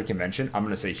ever had at a convention, I'm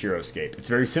going to say HeroScape. It's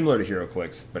very similar to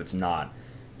HeroClix, but it's not.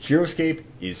 HeroScape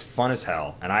is fun as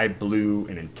hell, and I blew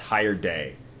an entire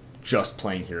day just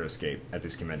playing HeroScape at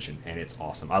this convention, and it's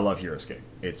awesome. I love HeroScape.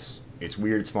 It's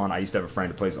weird, it's fun. I used to have a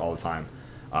friend who plays it all the time.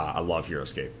 I love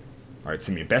HeroScape. All right,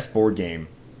 Simeon, best board game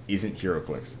isn't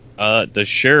HeroClix. The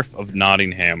Sheriff of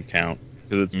Nottingham count,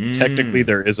 because technically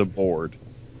there is a board.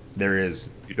 There is.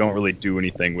 You don't really do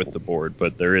anything with the board,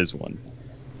 but there is one.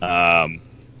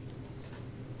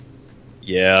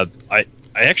 Yeah, I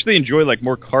actually enjoy like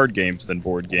more card games than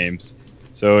board games.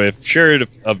 So if Sheriff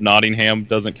of Nottingham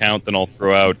doesn't count, then I'll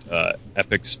throw out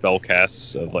epic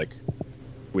spellcasts of like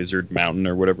Wizard Mountain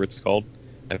or whatever it's called.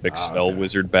 Epic spell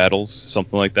wizard battles,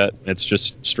 something like that. It's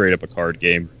just straight up a card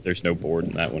game. There's no board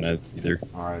in that one either.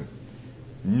 All right.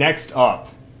 Next up,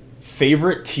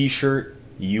 favorite T-shirt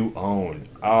you own.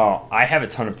 Oh, I have a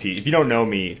ton of tees. If you don't know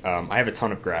me, I have a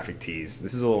ton of graphic tees.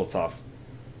 This is a little tough.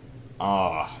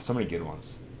 So many good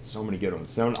ones. So many good ones.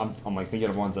 So I'm like thinking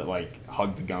of ones that like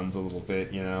hug the guns a little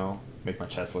bit, you know, make my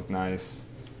chest look nice.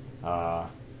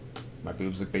 My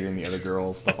boobs look bigger than the other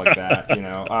girls, stuff like that, you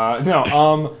know.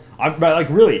 But like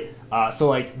really. So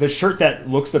like the shirt that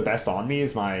looks the best on me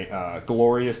is my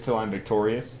Glorious Till I'm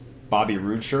Victorious Bobby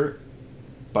Roode shirt.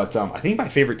 But I think my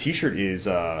favorite T-shirt is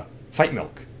Fight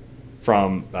Milk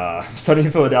from Sunny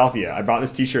in Philadelphia. I bought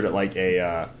this T-shirt at like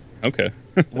a okay.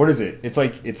 What is it?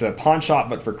 It's a pawn shop,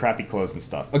 but for crappy clothes and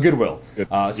stuff. A Goodwill. I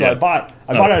bought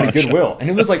it at a Goodwill, and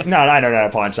it was like no, not a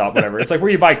pawn shop, whatever. It's like where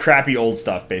you buy crappy old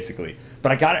stuff, basically.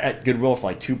 But I got it at Goodwill for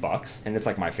like $2, and it's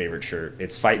like my favorite shirt.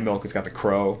 It's Fight Milk. It's got the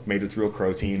crow, made with real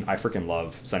crow team. I freaking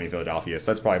love Sunny Philadelphia,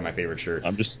 so that's probably my favorite shirt.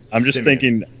 I'm just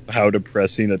thinking how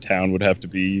depressing a town would have to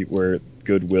be where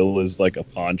Goodwill is like a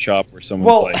pawn shop where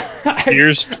someone's like,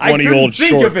 here's 20 old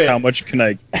shorts. How much can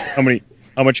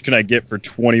I get for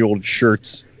 20 old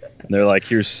shirts? And they're like,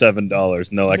 here's $7,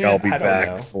 and they're like, I'll be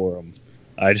back for them.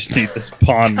 I just need this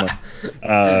pawn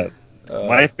money.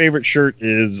 My favorite shirt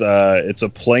is it's a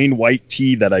plain white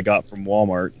tee that I got from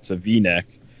Walmart. It's a V-neck,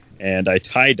 and I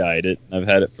tie-dyed it. I've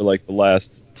had it for like the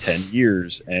last 10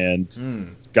 years, and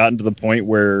it's gotten to the point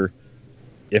where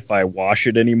if I wash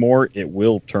it anymore, it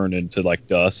will turn into like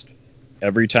dust.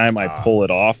 Every time I pull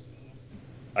it off,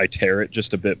 I tear it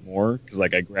just a bit more because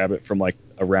like I grab it from like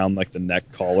around like the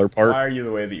neck collar part. Why are you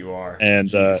the way that you are? And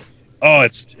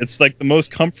it's like the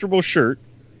most comfortable shirt.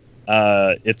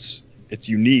 It's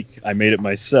unique. I made it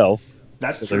myself.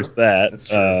 That's so true. There's that. That's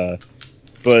true.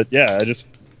 But yeah,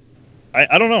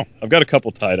 I don't know. I've got a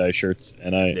couple tie-dye shirts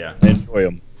and I enjoy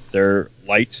them. They're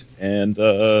light and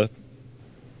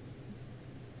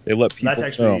they let people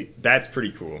know. That's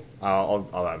pretty cool.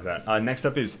 I'll have that. Next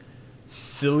up is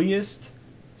silliest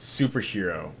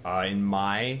superhero. In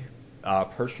my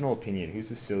personal opinion, who's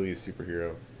the silliest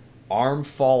superhero? Arm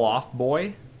Fall Off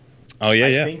Boy. Oh yeah,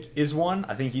 I think is one.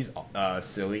 I think he's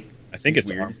silly. I think he's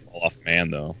it's weird. Arm Fall Off Man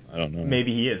though. I don't know.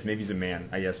 Maybe he is. Maybe he's a man.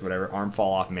 I guess whatever. Arm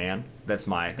Fall Off Man. That's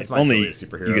my only silliest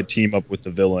superhero. You could team up with the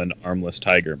villain Armless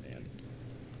Tiger Man,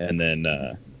 and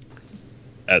then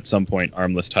at some point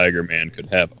Armless Tiger Man could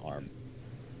have arm.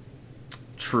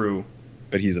 True.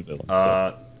 But he's a villain.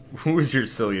 So. Who is your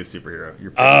silliest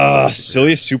superhero?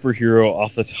 Silliest superhero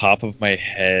off the top of my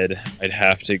head, I'd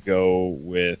have to go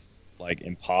with like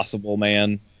Impossible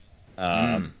Man.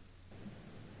 But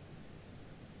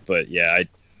yeah,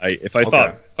 if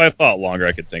I thought longer,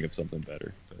 I could think of something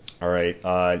better. But. All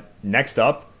right. Next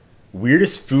up,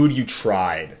 weirdest food you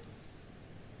tried.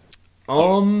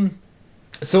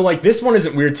 So like this one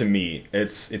isn't weird to me.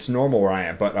 It's normal where I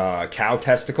am. But cow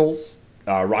testicles,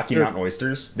 Rocky Mountain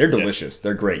oysters, they're delicious.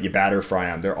 They're great. You batter fry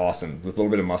them. They're awesome with a little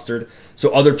bit of mustard.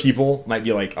 So other people might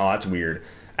be like, oh, that's weird.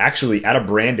 Actually, at a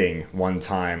branding one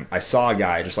time, I saw a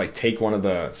guy just like take one of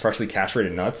the freshly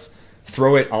castrated nuts,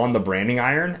 throw it on the branding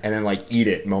iron, and then like eat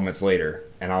it moments later.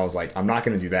 And I was like, I'm not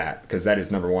gonna do that because that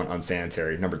is number one,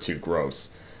 unsanitary. Number two,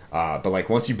 gross. But like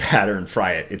once you batter and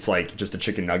fry it, it's like just a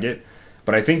chicken nugget.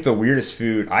 But I think the weirdest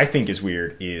food I think is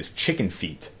weird is chicken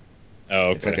feet. Oh,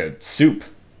 okay. It's like a soup,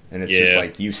 and it's just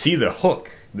like you see the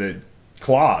hook, the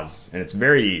claws, and it's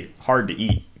very hard to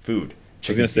eat food. I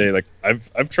was gonna say, like,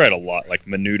 I've tried a lot. Like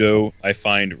menudo, I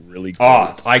find really good.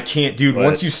 Oh, I can't, dude.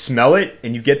 Once you smell it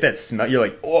and you get that smell, you're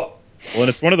like, oh. Well, and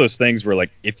it's one of those things where,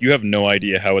 like, if you have no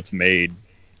idea how it's made,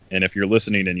 and if you're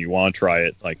listening and you want to try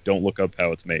it, like, don't look up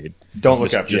how it's made.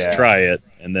 Just try it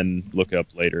and then look up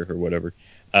later or whatever.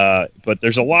 But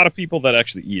there's a lot of people that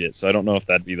actually eat it, so I don't know if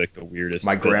that'd be like the weirdest.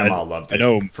 My grandma loved it. I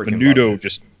know menudo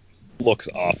just looks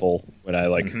awful when I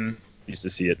used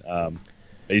to see it.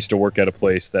 I used to work at a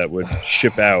place that would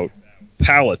ship out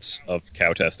pallets of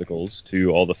cow testicles to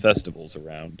all the festivals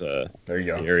around the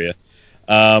area.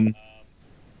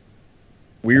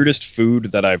 Weirdest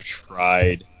food that I've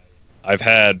tried. I've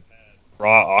had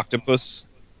raw octopus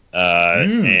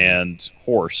and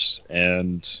horse,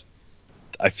 and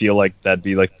I feel like that'd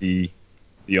be like the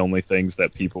only things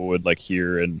that people would like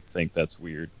hear and think that's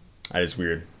weird. That is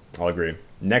weird. I'll agree.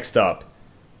 Next up,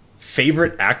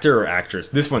 favorite actor or actress?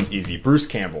 This one's easy. Bruce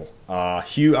Campbell.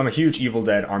 I'm a huge Evil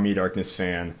Dead Army of Darkness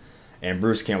fan, and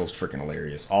Bruce Campbell's freaking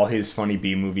hilarious. All his funny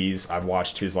B movies. I've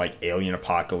watched his like Alien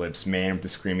Apocalypse, Man with the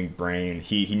Screaming Brain.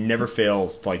 He never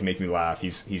fails to like make me laugh.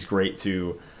 He's great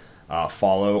to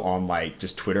follow on like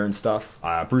just Twitter and stuff.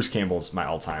 Bruce Campbell's my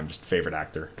all-time just favorite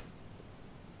actor.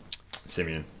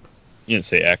 Simeon. You didn't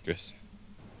say actress.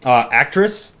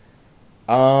 Actress?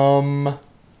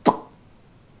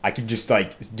 I could just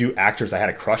like do actress I had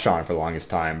a crush on for the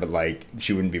longest time, but like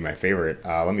she wouldn't be my favorite.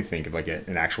 Let me think of like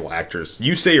an actual actress.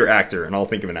 You say your actor, and I'll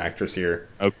think of an actress here.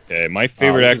 Okay, my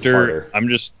favorite actor. I'm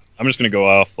just gonna go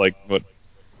off like what.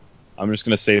 I'm just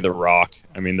gonna say The Rock.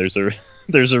 I mean, there's a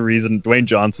reason. Dwayne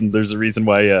Johnson. There's a reason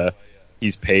why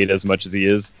he's paid as much as he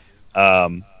is.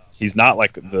 He's not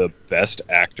like the best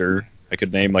actor. I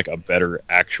could name like a better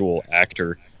actual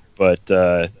actor, but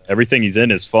everything he's in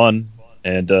is fun,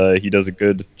 and he does a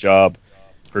good job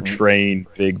portraying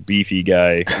big beefy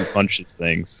guy who punches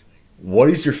things. What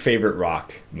is your favorite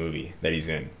Rock movie that he's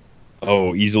in?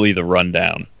 Oh, easily The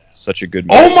Rundown. Such a good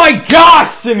movie. Oh my gosh,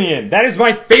 Simeon! That is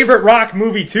my favorite Rock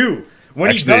movie too.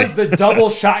 When he does the double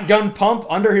shotgun pump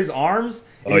under his arms,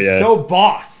 it is so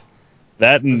boss.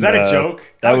 Was that a joke?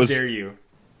 How dare you?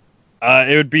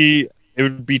 It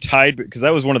would be tied because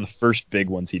that was one of the first big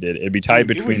ones he did. It'd be tied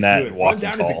between that and Walking Tall.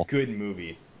 Rundown is a good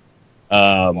movie.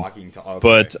 Walking Tall. Okay,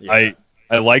 but yeah.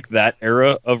 I like that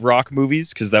era of Rock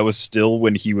movies because that was still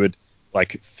when he would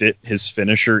like fit his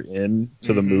finisher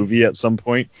into the movie at some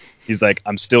point. He's like,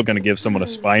 I'm still gonna give someone a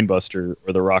spine buster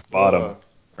or the rock bottom or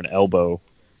an elbow.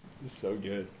 It's so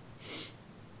good.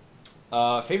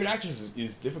 Favorite actress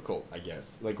is difficult, I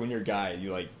guess. Like when you're a guy,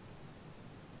 you like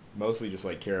mostly just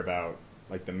like care about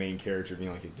like the main character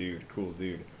being like a cool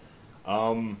dude.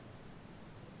 Who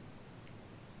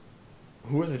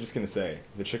was I just gonna say?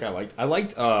 The chick I liked.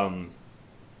 What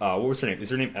was her name? Is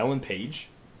her name Ellen Page?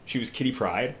 She was Kitty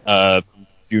Pryde.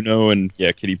 Juno and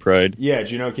Kitty Pryde. Yeah,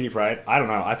 Juno, Kitty Pryde. I don't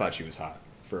know. I thought she was hot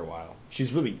for a while.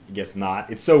 She's really, I guess,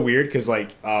 not. It's so weird because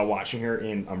like watching her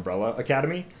in Umbrella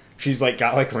Academy, she's like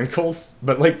got like wrinkles,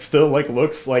 but like still like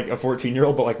looks like a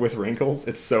 14-year-old, but like with wrinkles.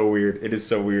 It's so weird. It is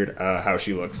so weird how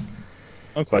she looks.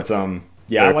 Okay. But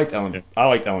yeah, I liked Ellen. I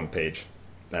liked Ellen Page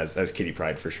as Kitty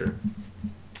Pryde for sure.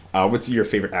 What's your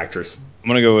favorite actress? I'm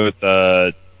gonna go with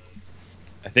I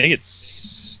think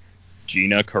it's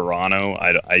Gina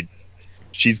Carano.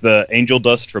 She's the angel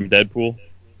dust from Deadpool.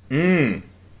 And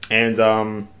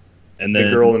then the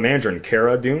girl in Mandarin,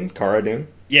 Cara Dune.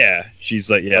 Yeah,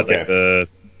 she's like like the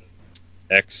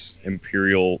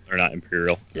ex-Imperial or not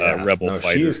Imperial rebel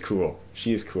fighter. She is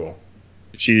cool.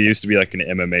 She used to be like an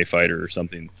MMA fighter or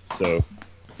something. So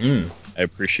I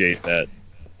appreciate that.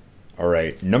 All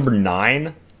right, number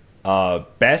 9,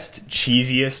 best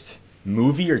cheesiest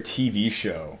movie or TV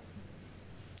show.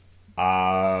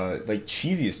 Like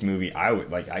cheesiest movie,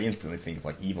 I instantly think of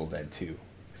like Evil Dead 2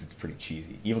 because it's pretty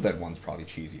cheesy. Evil Dead 1's probably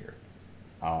cheesier.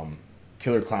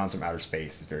 Killer Clowns from Outer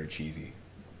Space is very cheesy,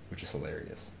 which is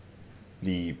hilarious.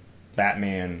 The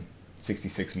Batman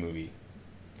 66 movie,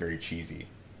 very cheesy.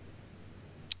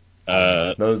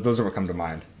 Those are what come to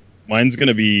mind. Mine's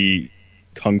gonna be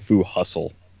Kung Fu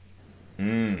Hustle.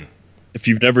 Mm. If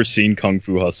you've never seen Kung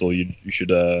Fu Hustle, you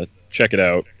should check it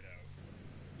out.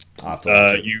 I'll have to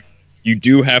watch it. You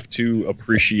do have to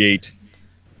appreciate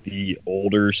the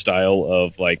older style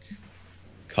of like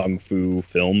kung fu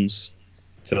films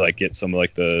to like get some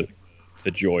like the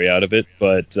joy out of it,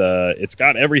 but it's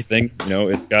got everything. You know,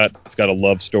 it's got a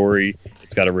love story,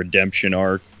 it's got a redemption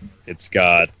arc, it's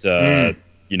got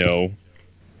you know,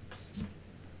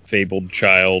 fabled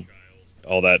child,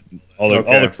 all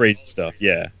the crazy stuff.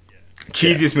 Yeah.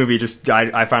 Cheesiest movie,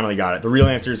 I finally got it. The real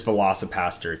answer is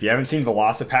Velocipaster. If you haven't seen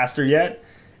Velocipaster yet,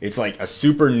 it's like a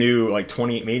super new, like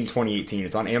made in 2018.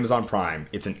 It's on Amazon Prime.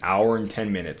 It's an hour and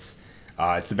 10 minutes.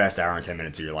 It's the best hour and 10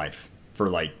 minutes of your life for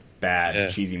like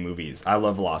bad cheesy movies. I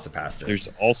love Velocipaster. There's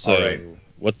also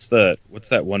what's that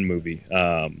one movie?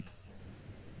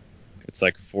 It's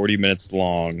like 40 minutes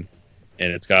long,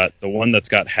 and it's got the one that's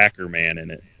got Hacker Man in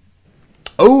it.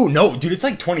 Oh no, dude, it's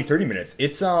like 20-30 minutes.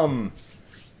 It's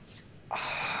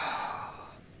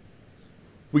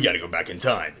we gotta go back in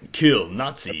time and kill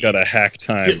Nazis. I've got a hack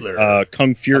time. Hitler.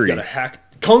 Kung Fury. I've got a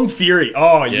hack. Kung Fury.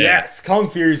 Oh yes, Kung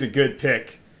Fury's a good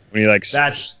pick. When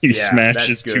he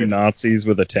smashes two Nazis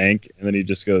with a tank, and then he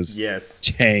just goes, yes,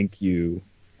 tank you.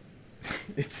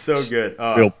 It's so good.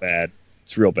 Real bad.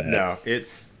 It's real bad. No, it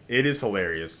is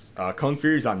hilarious. Kung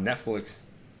Fury's on Netflix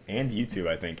and YouTube,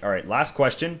 I think. All right, last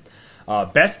question.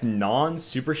 Best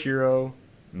non-superhero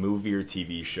movie or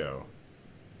TV show.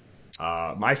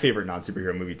 My favorite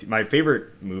non-superhero movie. My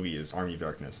favorite movie is Army of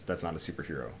Darkness. That's not a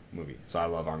superhero movie, so I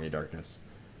love Army of Darkness.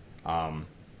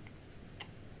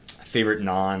 Favorite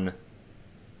non-TV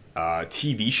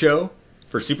show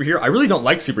for superhero. I really don't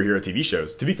like superhero TV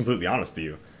shows, to be completely honest with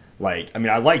you. Like, I mean,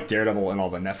 I like Daredevil and all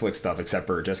the Netflix stuff, except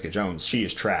for Jessica Jones. She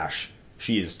is trash.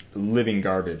 She is living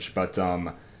garbage. But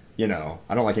you know,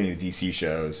 I don't like any of the DC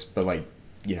shows. But like,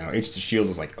 you know, Agents of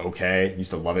S.H.I.E.L.D. is like okay.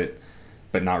 Used to love it,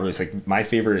 but not really. It's like my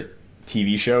favorite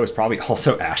TV show is probably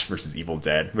also Ash vs. Evil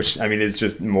Dead, which I mean is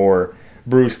just more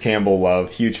Bruce Campbell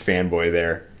love. Huge fanboy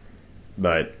there.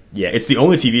 But yeah, it's the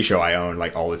only TV show I own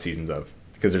like all the seasons of,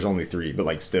 because there's only 3. But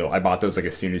like still, I bought those like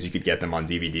as soon as you could get them on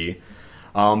DVD.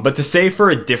 But to say for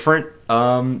a different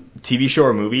TV show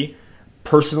or movie,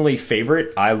 personally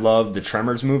favorite, I love the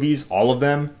Tremors movies, all of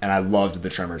them, and I loved the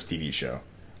Tremors TV show.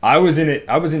 I was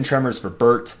in Tremors for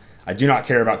Bert. I do not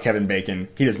care about Kevin Bacon.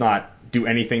 He does not do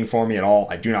anything for me at all.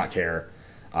 I do not care.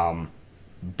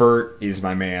 Bert is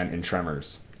my man in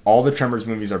Tremors. All the Tremors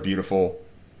movies are beautiful,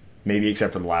 maybe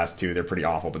except for the last 2. They're pretty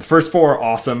awful. But the first 4 are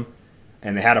awesome,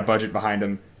 and they had a budget behind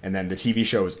them. And then the TV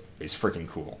show is freaking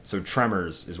cool. So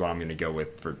Tremors is what I'm going to go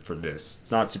with for this.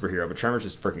 It's not superhero, but Tremors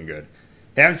is freaking good.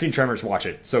 If you haven't seen Tremors, watch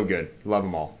it. So good. Love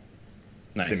them all.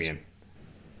 Nice. Simeon.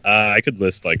 I could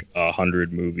list like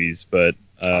 100 movies, but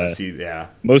yeah.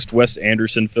 Most Wes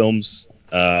Anderson films.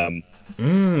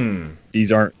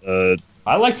 These aren't.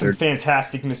 I like some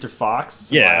Fantastic Mr.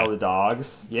 Fox. Wild the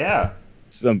Dogs. Yeah.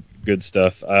 Some good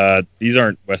stuff. These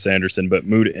aren't Wes Anderson, but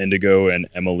Mood Indigo and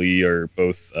Emily are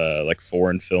both like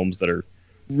foreign films that are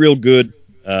real good.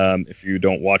 If you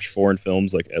don't watch foreign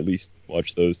films, like at least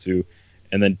watch those 2.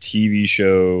 And then TV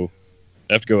show,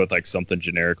 I have to go with like something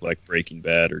generic like Breaking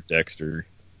Bad or Dexter,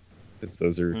 because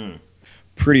those are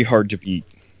pretty hard to beat.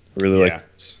 I really like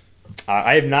those.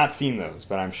 I have not seen those,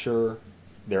 but I'm sure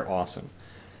they're awesome.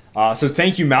 So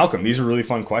thank you, Malcolm. These are really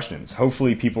fun questions.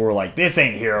 Hopefully people were like, this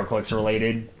ain't HeroClix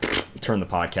related. Turn the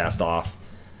podcast off.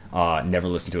 Never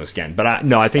listen to us again. But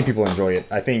I think people enjoy it.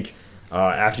 I think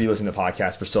after you listen to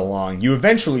podcasts for so long, you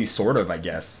eventually sort of, I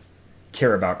guess,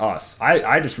 care about us.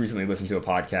 I just recently listened to a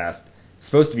podcast. It's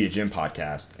supposed to be a gym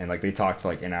podcast. And like they talked for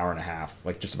like an hour and a half,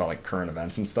 like just about like current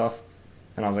events and stuff.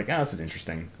 And I was like, this is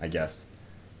interesting, I guess.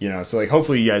 You know, so like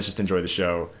hopefully you guys just enjoy the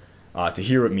show to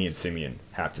hear what me and Simeon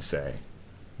have to say.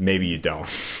 Maybe you don't.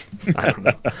 I don't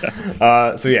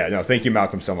know. So yeah, no, thank you,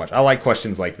 Malcolm, so much. I like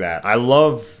questions like that. I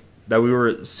love that we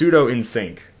were pseudo in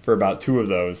sync for about 2 of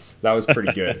those. That was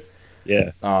pretty good.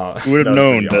 Yeah. Who would have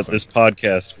known that this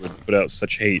podcast would put out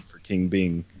such hate for King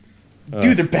Bing?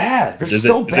 Dude, they're bad. They're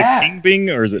so bad. Is it King Bing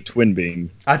or is it Twin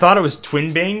Bing? I thought it was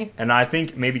Twin Bing, and I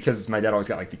think maybe because my dad always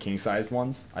got like the king-sized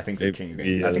ones, I think they're King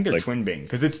Bing. I think they're like, Twin Bing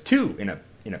because it's 2 in a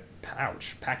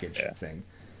package thing.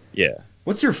 Yeah.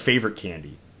 What's your favorite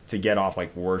candy to get off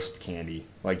like worst candy?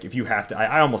 Like if you have to,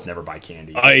 I almost never buy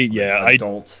candy. I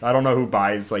don't know who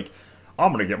buys like,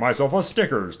 I'm gonna get myself a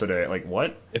Snickers today. Like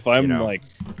what? If I'm like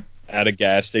at a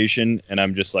gas station and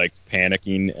I'm just like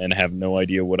panicking and have no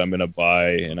idea what I'm gonna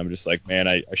buy, and I'm just like, man,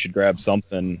 I should grab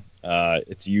something.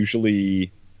 It's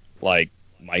usually like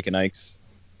Mike and Ike's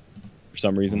for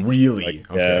some reason. Really?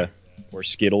 Like, Okay. or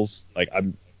Skittles. Like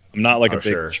I'm not like a big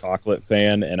sure. chocolate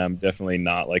fan, and I'm definitely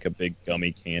not like a big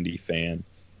gummy candy fan,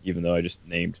 even though I just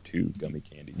named 2 gummy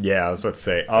candy. Yeah, I was about to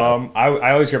say.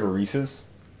 I always grab a Reese's.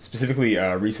 Specifically,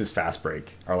 Reese's Fast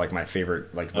Break are like my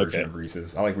favorite like version of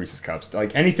Reese's. I like Reese's Cups.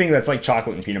 Like anything that's like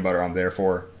chocolate and peanut butter, I'm there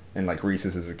for. And like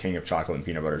Reese's is the king of chocolate and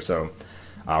peanut butter. So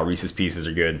Reese's Pieces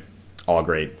are good. All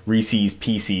great. Reese's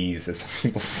PCs, as some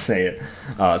people say it.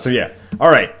 So yeah. All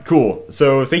right. Cool.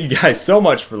 So thank you guys so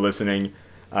much for listening.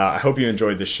 I hope you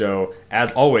enjoyed the show.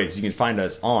 As always, you can find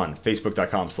us on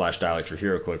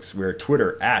Facebook.com/DialH4HeroClix. We're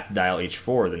Twitter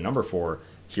 @DialH4, the number 4.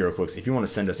 HeroClix. If you want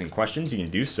to send us in questions, you can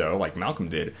do so, like Malcolm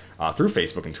did, through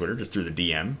Facebook and Twitter, just through the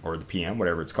DM or the PM,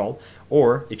 whatever it's called.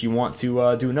 Or if you want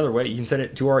to do another way, you can send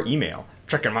it to our email.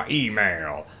 Check in my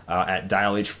email at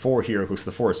dialh4HeroClix.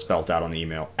 The 4 is spelled out on the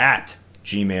email at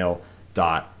gmail.com.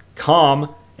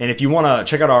 And if you want to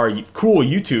check out our cool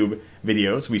YouTube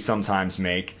videos we sometimes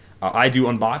make, I do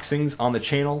unboxings on the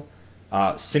channel.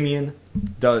 Simeon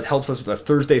helps us with a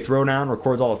Thursday Throwdown,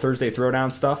 records all the Thursday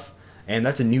Throwdown stuff, and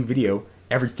that's a new video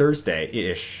every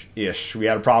Thursday-ish. We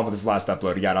had a problem with this last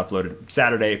upload. It got uploaded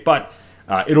Saturday, but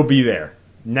it'll be there.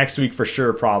 Next week for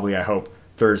sure, probably, I hope,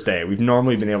 Thursday. We've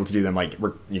normally been able to do them, like,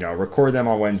 record them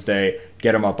on Wednesday,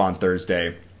 get them up on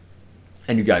Thursday,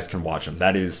 and you guys can watch them.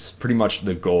 That is pretty much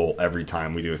the goal every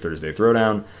time we do a Thursday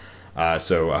Throwdown.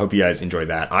 So I hope you guys enjoy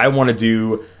that. I want to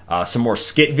do some more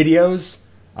skit videos.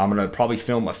 I'm going to probably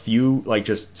film a few, like,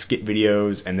 just skit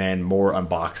videos and then more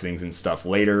unboxings and stuff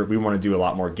later. We want to do a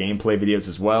lot more gameplay videos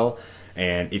as well.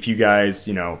 And if you guys,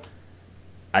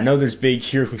 I know there's big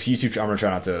HeroClix YouTube, I'm going to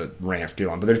try not to rant too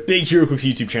long, but there's big HeroClix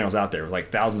YouTube channels out there with,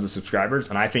 like, thousands of subscribers,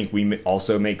 and I think we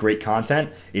also make great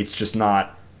content. It's just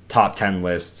not top 10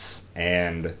 lists,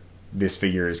 and this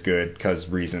figure is good because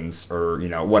reasons or,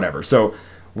 whatever. So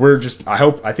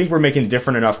I think we're making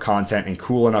different enough content and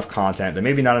cool enough content that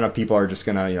maybe not enough people are just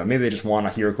gonna, maybe they just want a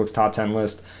HeroClix top 10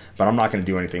 list, but I'm not gonna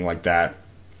do anything like that.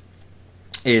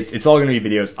 It's all gonna be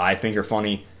videos I think are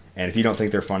funny, and if you don't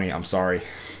think they're funny, I'm sorry.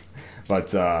 But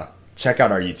check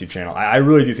out our YouTube channel. I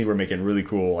really do think we're making really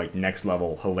cool, like, next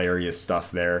level hilarious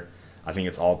stuff there. I think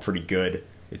it's all pretty good.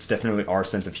 It's definitely our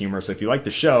sense of humor. So if you like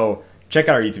the show, check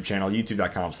out our YouTube channel,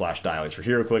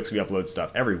 youtube.com/DialH4HeroClix. We upload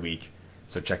stuff every week,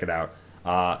 so check it out.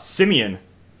 Simeon,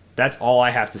 that's all I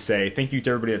have to say. Thank you to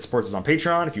everybody that supports us on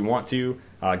Patreon. If you want to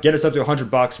get us up to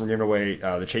 $100, we're giving away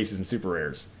the chases and super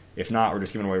rares. If not, we're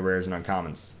just giving away rares and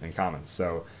uncommons and commons.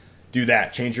 So do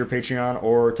that. Change your Patreon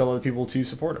or tell other people to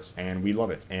support us, and we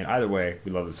love it. And either way,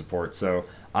 we love the support. So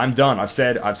I'm done. I've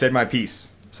said my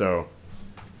piece. So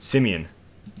Simeon,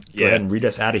 go ahead and read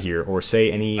us out of here, or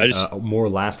say any more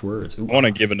last words. I want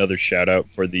to give another shout out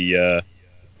for the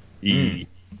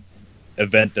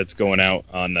event that's going out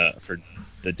on for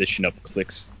the Dishing Up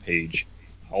Clicks page.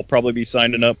 I'll probably be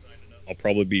signing up. I'll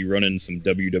probably be running some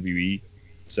WWE.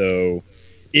 So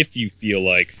if you feel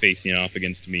like facing off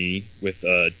against me with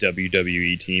a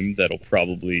WWE team that'll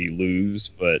probably lose,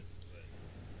 but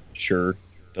sure,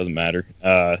 doesn't matter.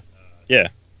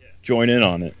 Join in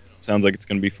on it. Sounds like it's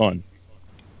going to be fun.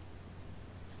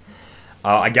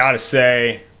 I gotta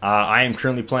say, I am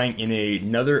currently playing in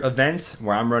another event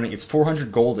where I'm running. It's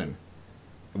 400 golden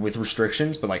with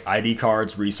restrictions, but like ID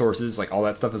cards, resources, like all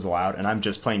that stuff is allowed. And I'm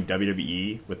just playing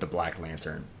WWE with the Black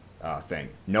Lantern thing.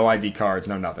 No ID cards,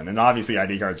 no nothing. And obviously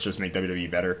ID cards just make WWE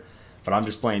better. But I'm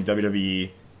just playing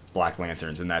WWE Black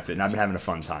Lanterns, and that's it. And I've been having a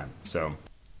fun time. So.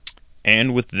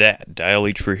 And with that, Dial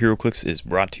H for HeroClix is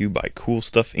brought to you by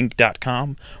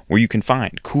CoolStuffInc.com, where you can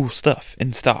find cool stuff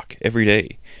in stock every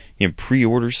day. You can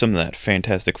pre-order some of that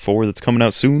Fantastic Four that's coming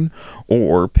out soon,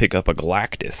 or pick up a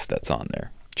Galactus that's on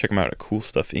there. Check them out at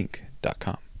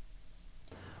CoolStuffInc.com.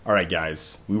 All right,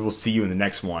 guys. We will see you in the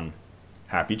next one.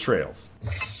 Happy trails.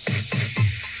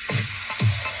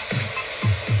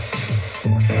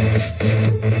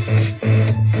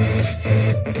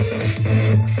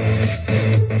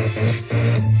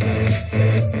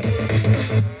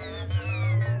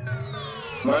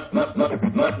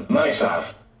 Money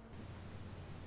stuff.